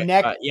 All right.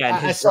 Next, yeah,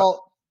 I saw.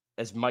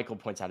 as Michael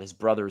points out, his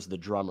brother is the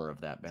drummer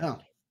of that band. Oh,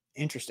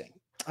 interesting.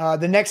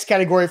 The next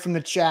category from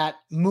the chat,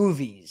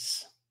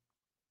 movies.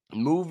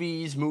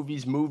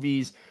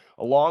 Movies.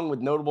 Along with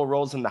notable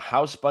roles in The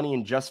House Bunny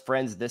and Just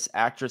Friends, this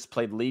actress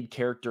played lead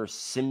character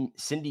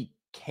Cindy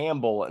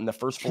Campbell in the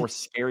first 4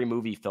 Scary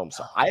Movie films.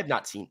 So I have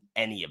not seen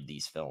any of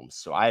these films,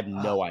 so I have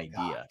no idea.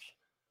 Gosh.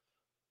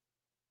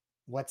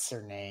 What's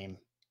her name?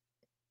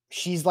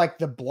 She's like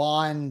the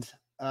blonde,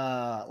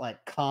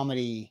 like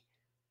comedy,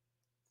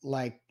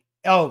 like,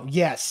 oh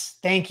yes,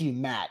 thank you,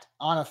 Matt.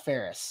 Anna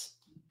Faris.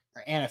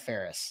 Anna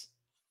Faris.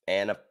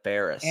 Anna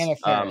Faris,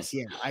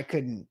 yeah.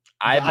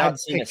 I have not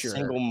seen a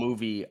single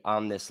movie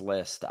on this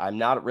list. I'm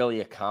not really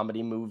a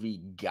comedy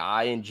movie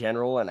guy in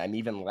general, and I'm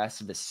even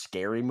less of a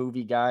scary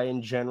movie guy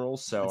in general.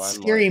 So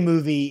scary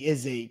movie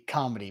is a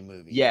comedy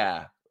movie.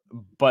 Yeah.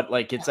 But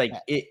like it's like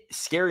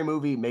scary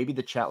movie, maybe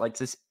the chat likes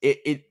this.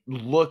 It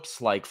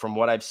looks like, from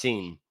what I've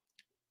seen,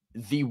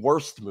 the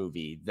worst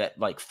movie that,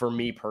 like, for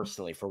me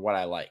personally, for what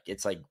I like.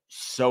 It's like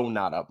so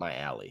not up my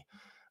alley.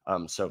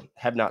 So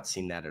have not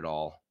seen that at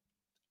all.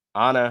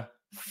 Anna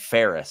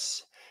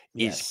Faris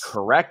is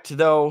correct,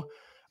 though.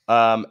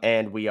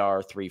 And we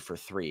are 3 for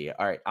 3.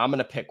 All right, I'm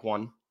gonna pick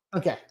one.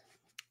 Okay.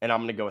 And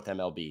I'm gonna go with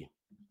MLB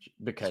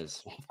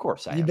because, of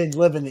course, You've been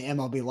living the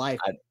MLB life.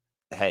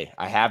 Hey,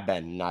 I have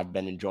been, and I've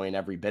been enjoying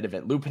every bit of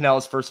it. Lou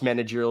Pinella's first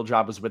managerial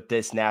job was with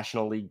this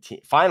National League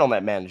team, final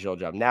net managerial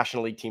job,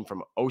 National League team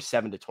from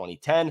 2007 to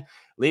 2010,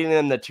 leading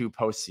them to 2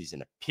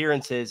 postseason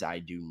appearances. I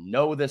do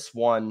know this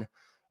one,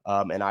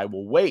 and I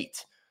will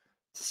wait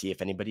to see if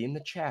anybody in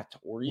the chat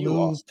or you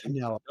also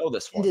know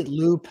this one. Did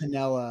Lou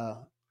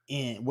Piniella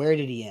end? Where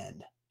did he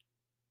end?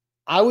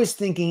 I was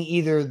thinking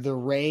either the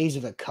Rays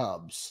or the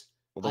Cubs.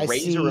 Well, the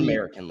Rays are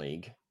American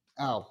League.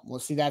 Oh, well,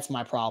 see, that's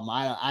my problem.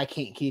 I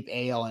can't keep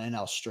AL and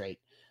NL straight.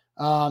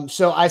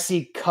 So I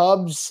see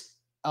Cubs,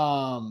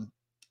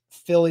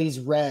 Phillies,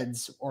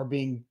 Reds, or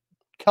being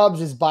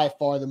Cubs is by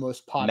far the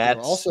most popular.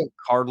 Mets, also,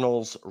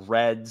 Cardinals,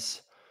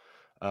 Reds.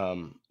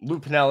 Lou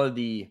Piniella,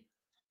 the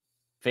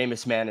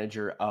famous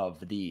manager of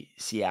the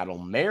Seattle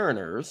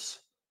Mariners,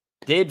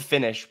 did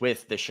finish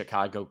with the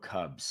Chicago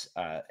Cubs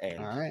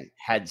and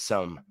had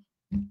some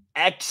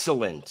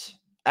excellent.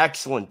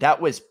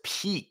 That was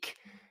peak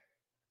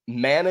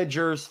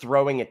managers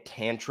throwing a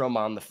tantrum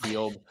on the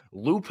field.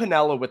 Lou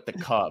Piniella with the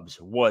Cubs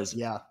was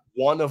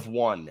one of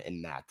one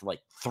in that,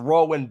 like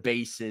throwing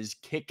bases,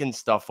 kicking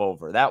stuff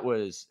over. It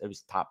was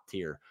top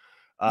tier.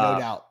 No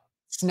doubt.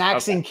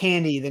 Snacks and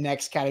candy, the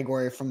next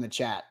category from the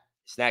chat.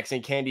 Snacks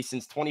and candy.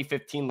 Since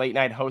 2015, late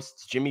night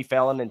hosts Jimmy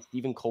Fallon and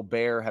Stephen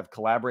Colbert have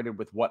collaborated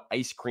with what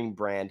ice cream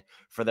brand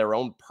for their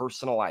own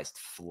personalized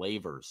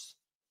flavors?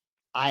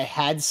 I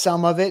had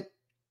some of it.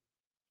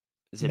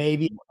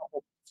 Maybe a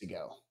couple months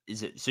ago.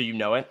 Is it, so you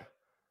know it?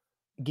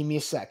 Give me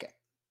a second.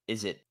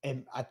 Is it?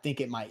 And I think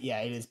it might. Yeah,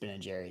 it is Ben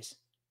and Jerry's.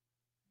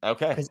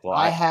 Okay. Because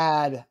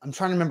I'm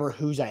trying to remember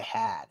whose I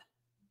had.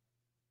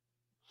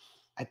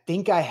 I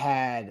think I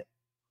had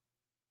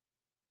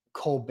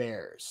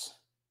Colbert's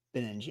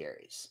Ben and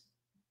Jerry's.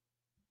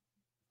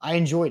 I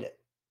enjoyed it.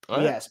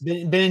 Yes,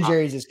 Ben and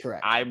Jerry's is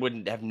correct. I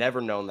wouldn't have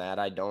never known that.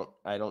 I don't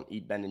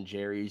eat Ben and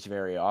Jerry's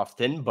very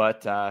often,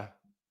 but all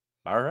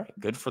right,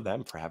 good for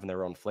them for having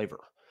their own flavor.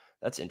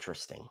 That's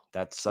interesting.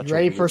 That's such. You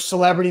ready for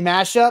celebrity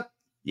mashup?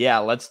 Yeah,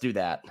 let's do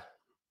that.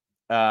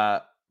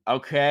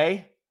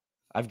 Okay,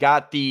 I've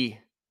got the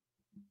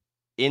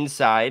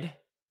inside.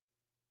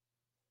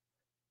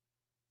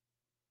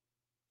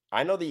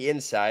 I know the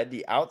inside.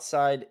 The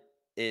outside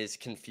is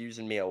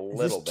confusing me a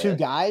little bit. 2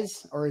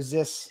 guys, or is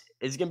this?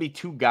 It's gonna be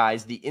 2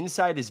 guys. The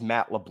inside is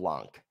Matt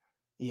LeBlanc.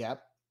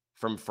 Yep.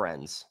 From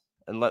Friends,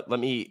 and let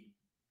me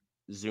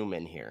zoom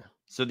in here.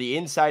 So the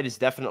inside is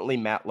definitely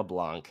Matt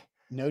LeBlanc.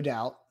 No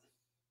doubt.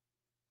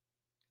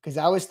 Because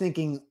I was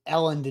thinking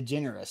Ellen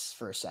DeGeneres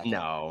for a second.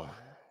 No,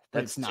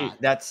 that's not.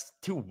 That's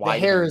too wide. The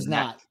hair is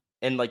not.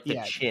 And like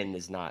the chin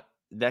is not.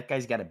 That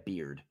guy's got a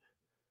beard.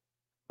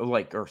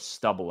 Or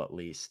stubble at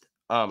least.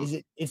 Is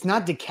it? It's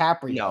not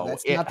DiCaprio. No,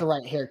 that's not the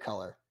right hair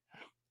color.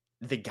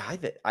 The guy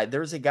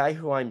there's a guy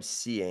who I'm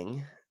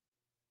seeing.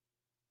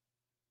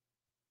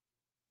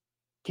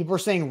 People are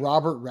saying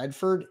Robert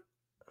Redford.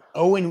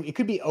 It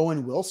could be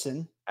Owen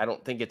Wilson. I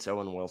don't think it's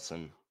Owen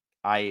Wilson.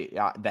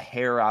 The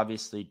hair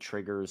obviously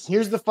triggers.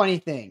 Here's the funny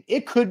thing.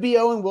 It could be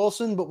Owen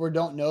Wilson, but we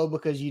don't know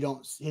because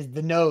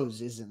the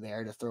nose isn't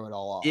there to throw it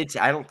all off.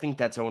 I don't think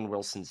that's Owen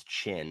Wilson's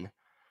chin.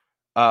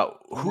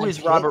 Who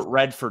is Robert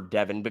Redford,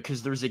 Devin?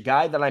 Because there's a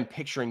guy that I'm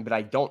picturing, but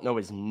I don't know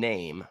his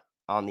name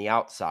on the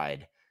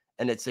outside.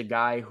 And it's a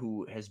guy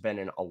who has been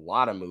in a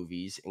lot of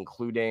movies,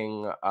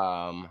 including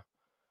what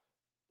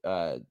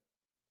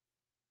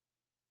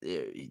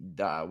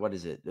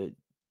is it?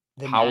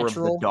 The Power of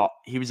the Dog.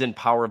 He was in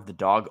Power of the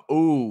Dog.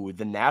 Oh,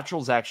 The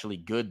Natural's actually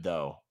good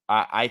though.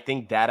 I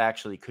think that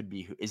actually could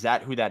be. Is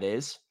that who that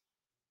is?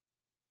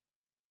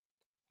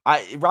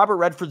 Robert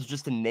Redford's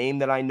just a name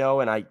that I know,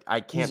 and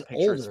I can't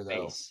picture his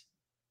face.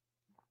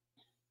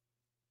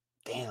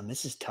 Damn,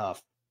 this is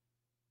tough.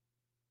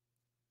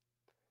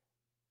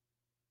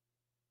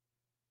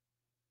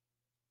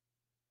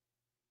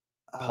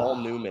 Paul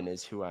Newman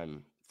is who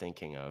I'm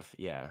thinking of.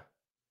 Yeah.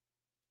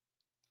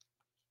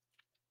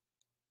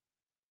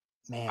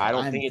 Man, I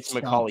don't I'm think it's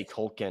stumped. Macaulay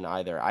Culkin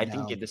either. I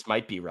think No. this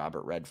might be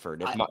Robert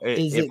Redford.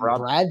 Is If it Rob,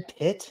 Brad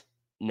Pitt?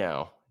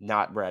 no,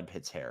 not Brad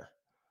Pitt's hair.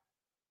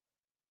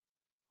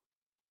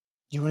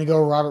 Do you want to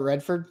go Robert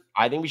Redford?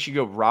 I think we should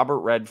go Robert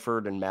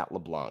Redford and Matt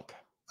LeBlanc.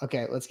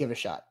 Okay, let's give it a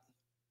shot.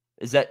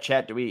 Is that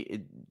chat? Do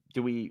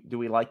we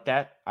like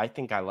that? I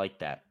think I like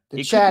that.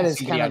 The chat is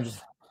kind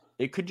of.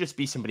 It could just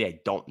be somebody I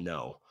don't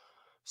know.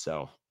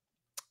 So,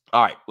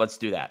 all right, let's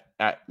do that.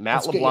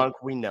 Matt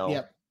LeBlanc, we know.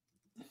 Yep.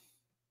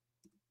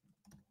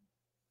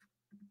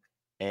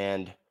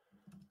 And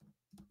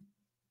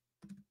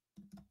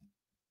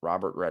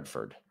Robert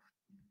Redford.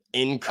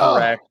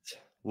 Incorrect.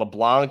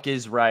 LeBlanc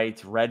is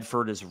right.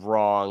 Redford is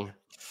wrong.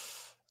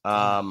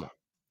 All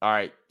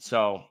right,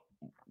 so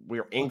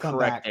we're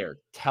incorrect there.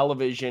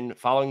 Television,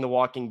 following The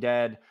Walking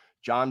Dead,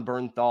 John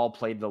Bernthal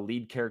played the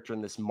lead character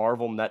in this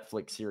Marvel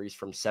Netflix series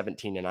from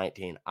 17 to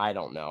 19. I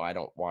don't know. I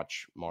don't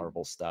watch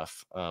Marvel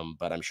stuff,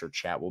 but I'm sure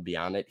chat will be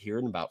on it here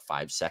in about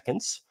 5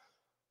 seconds.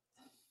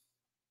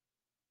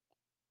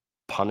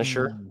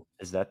 Punisher,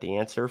 is that the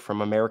answer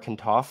from American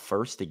Toff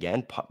first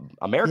again?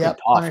 American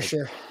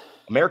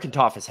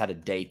Toff has had a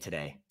day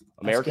today.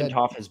 American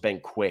Toff has been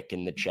quick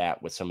in the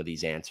chat with some of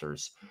these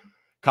answers.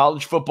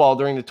 College football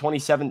during the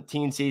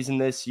 2017 season,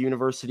 this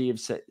University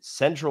of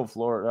Central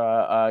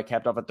Florida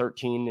capped off a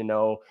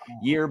 13-0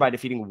 year by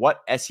defeating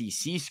what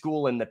SEC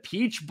school in the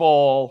Peach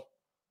Bowl?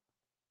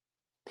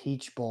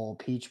 Peach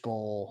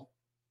Bowl.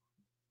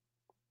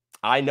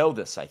 I know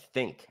this, I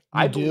think.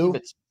 I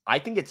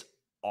think it's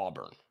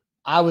Auburn.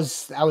 I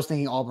was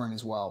thinking Auburn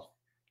as well.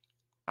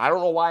 I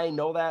don't know why I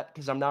know that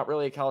because I'm not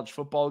really a college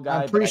football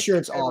guy. I'm pretty sure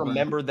it's Auburn. I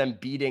remember them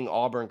beating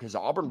Auburn because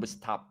Auburn was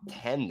top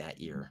 10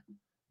 that year.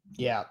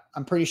 Yeah,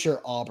 I'm pretty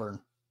sure Auburn.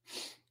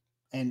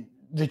 And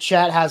the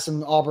chat has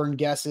some Auburn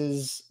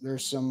guesses.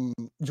 There's some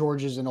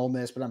Georgia's and Ole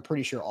Miss, but I'm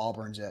pretty sure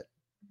Auburn's it.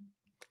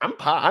 I'm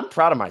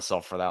proud of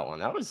myself for that one.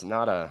 That's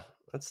not a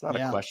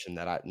question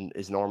that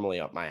is normally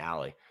up my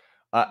alley.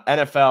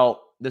 NFL,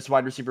 this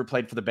wide receiver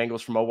played for the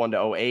Bengals from 01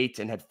 to 08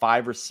 and had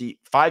five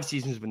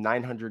seasons with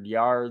 900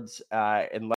 yards and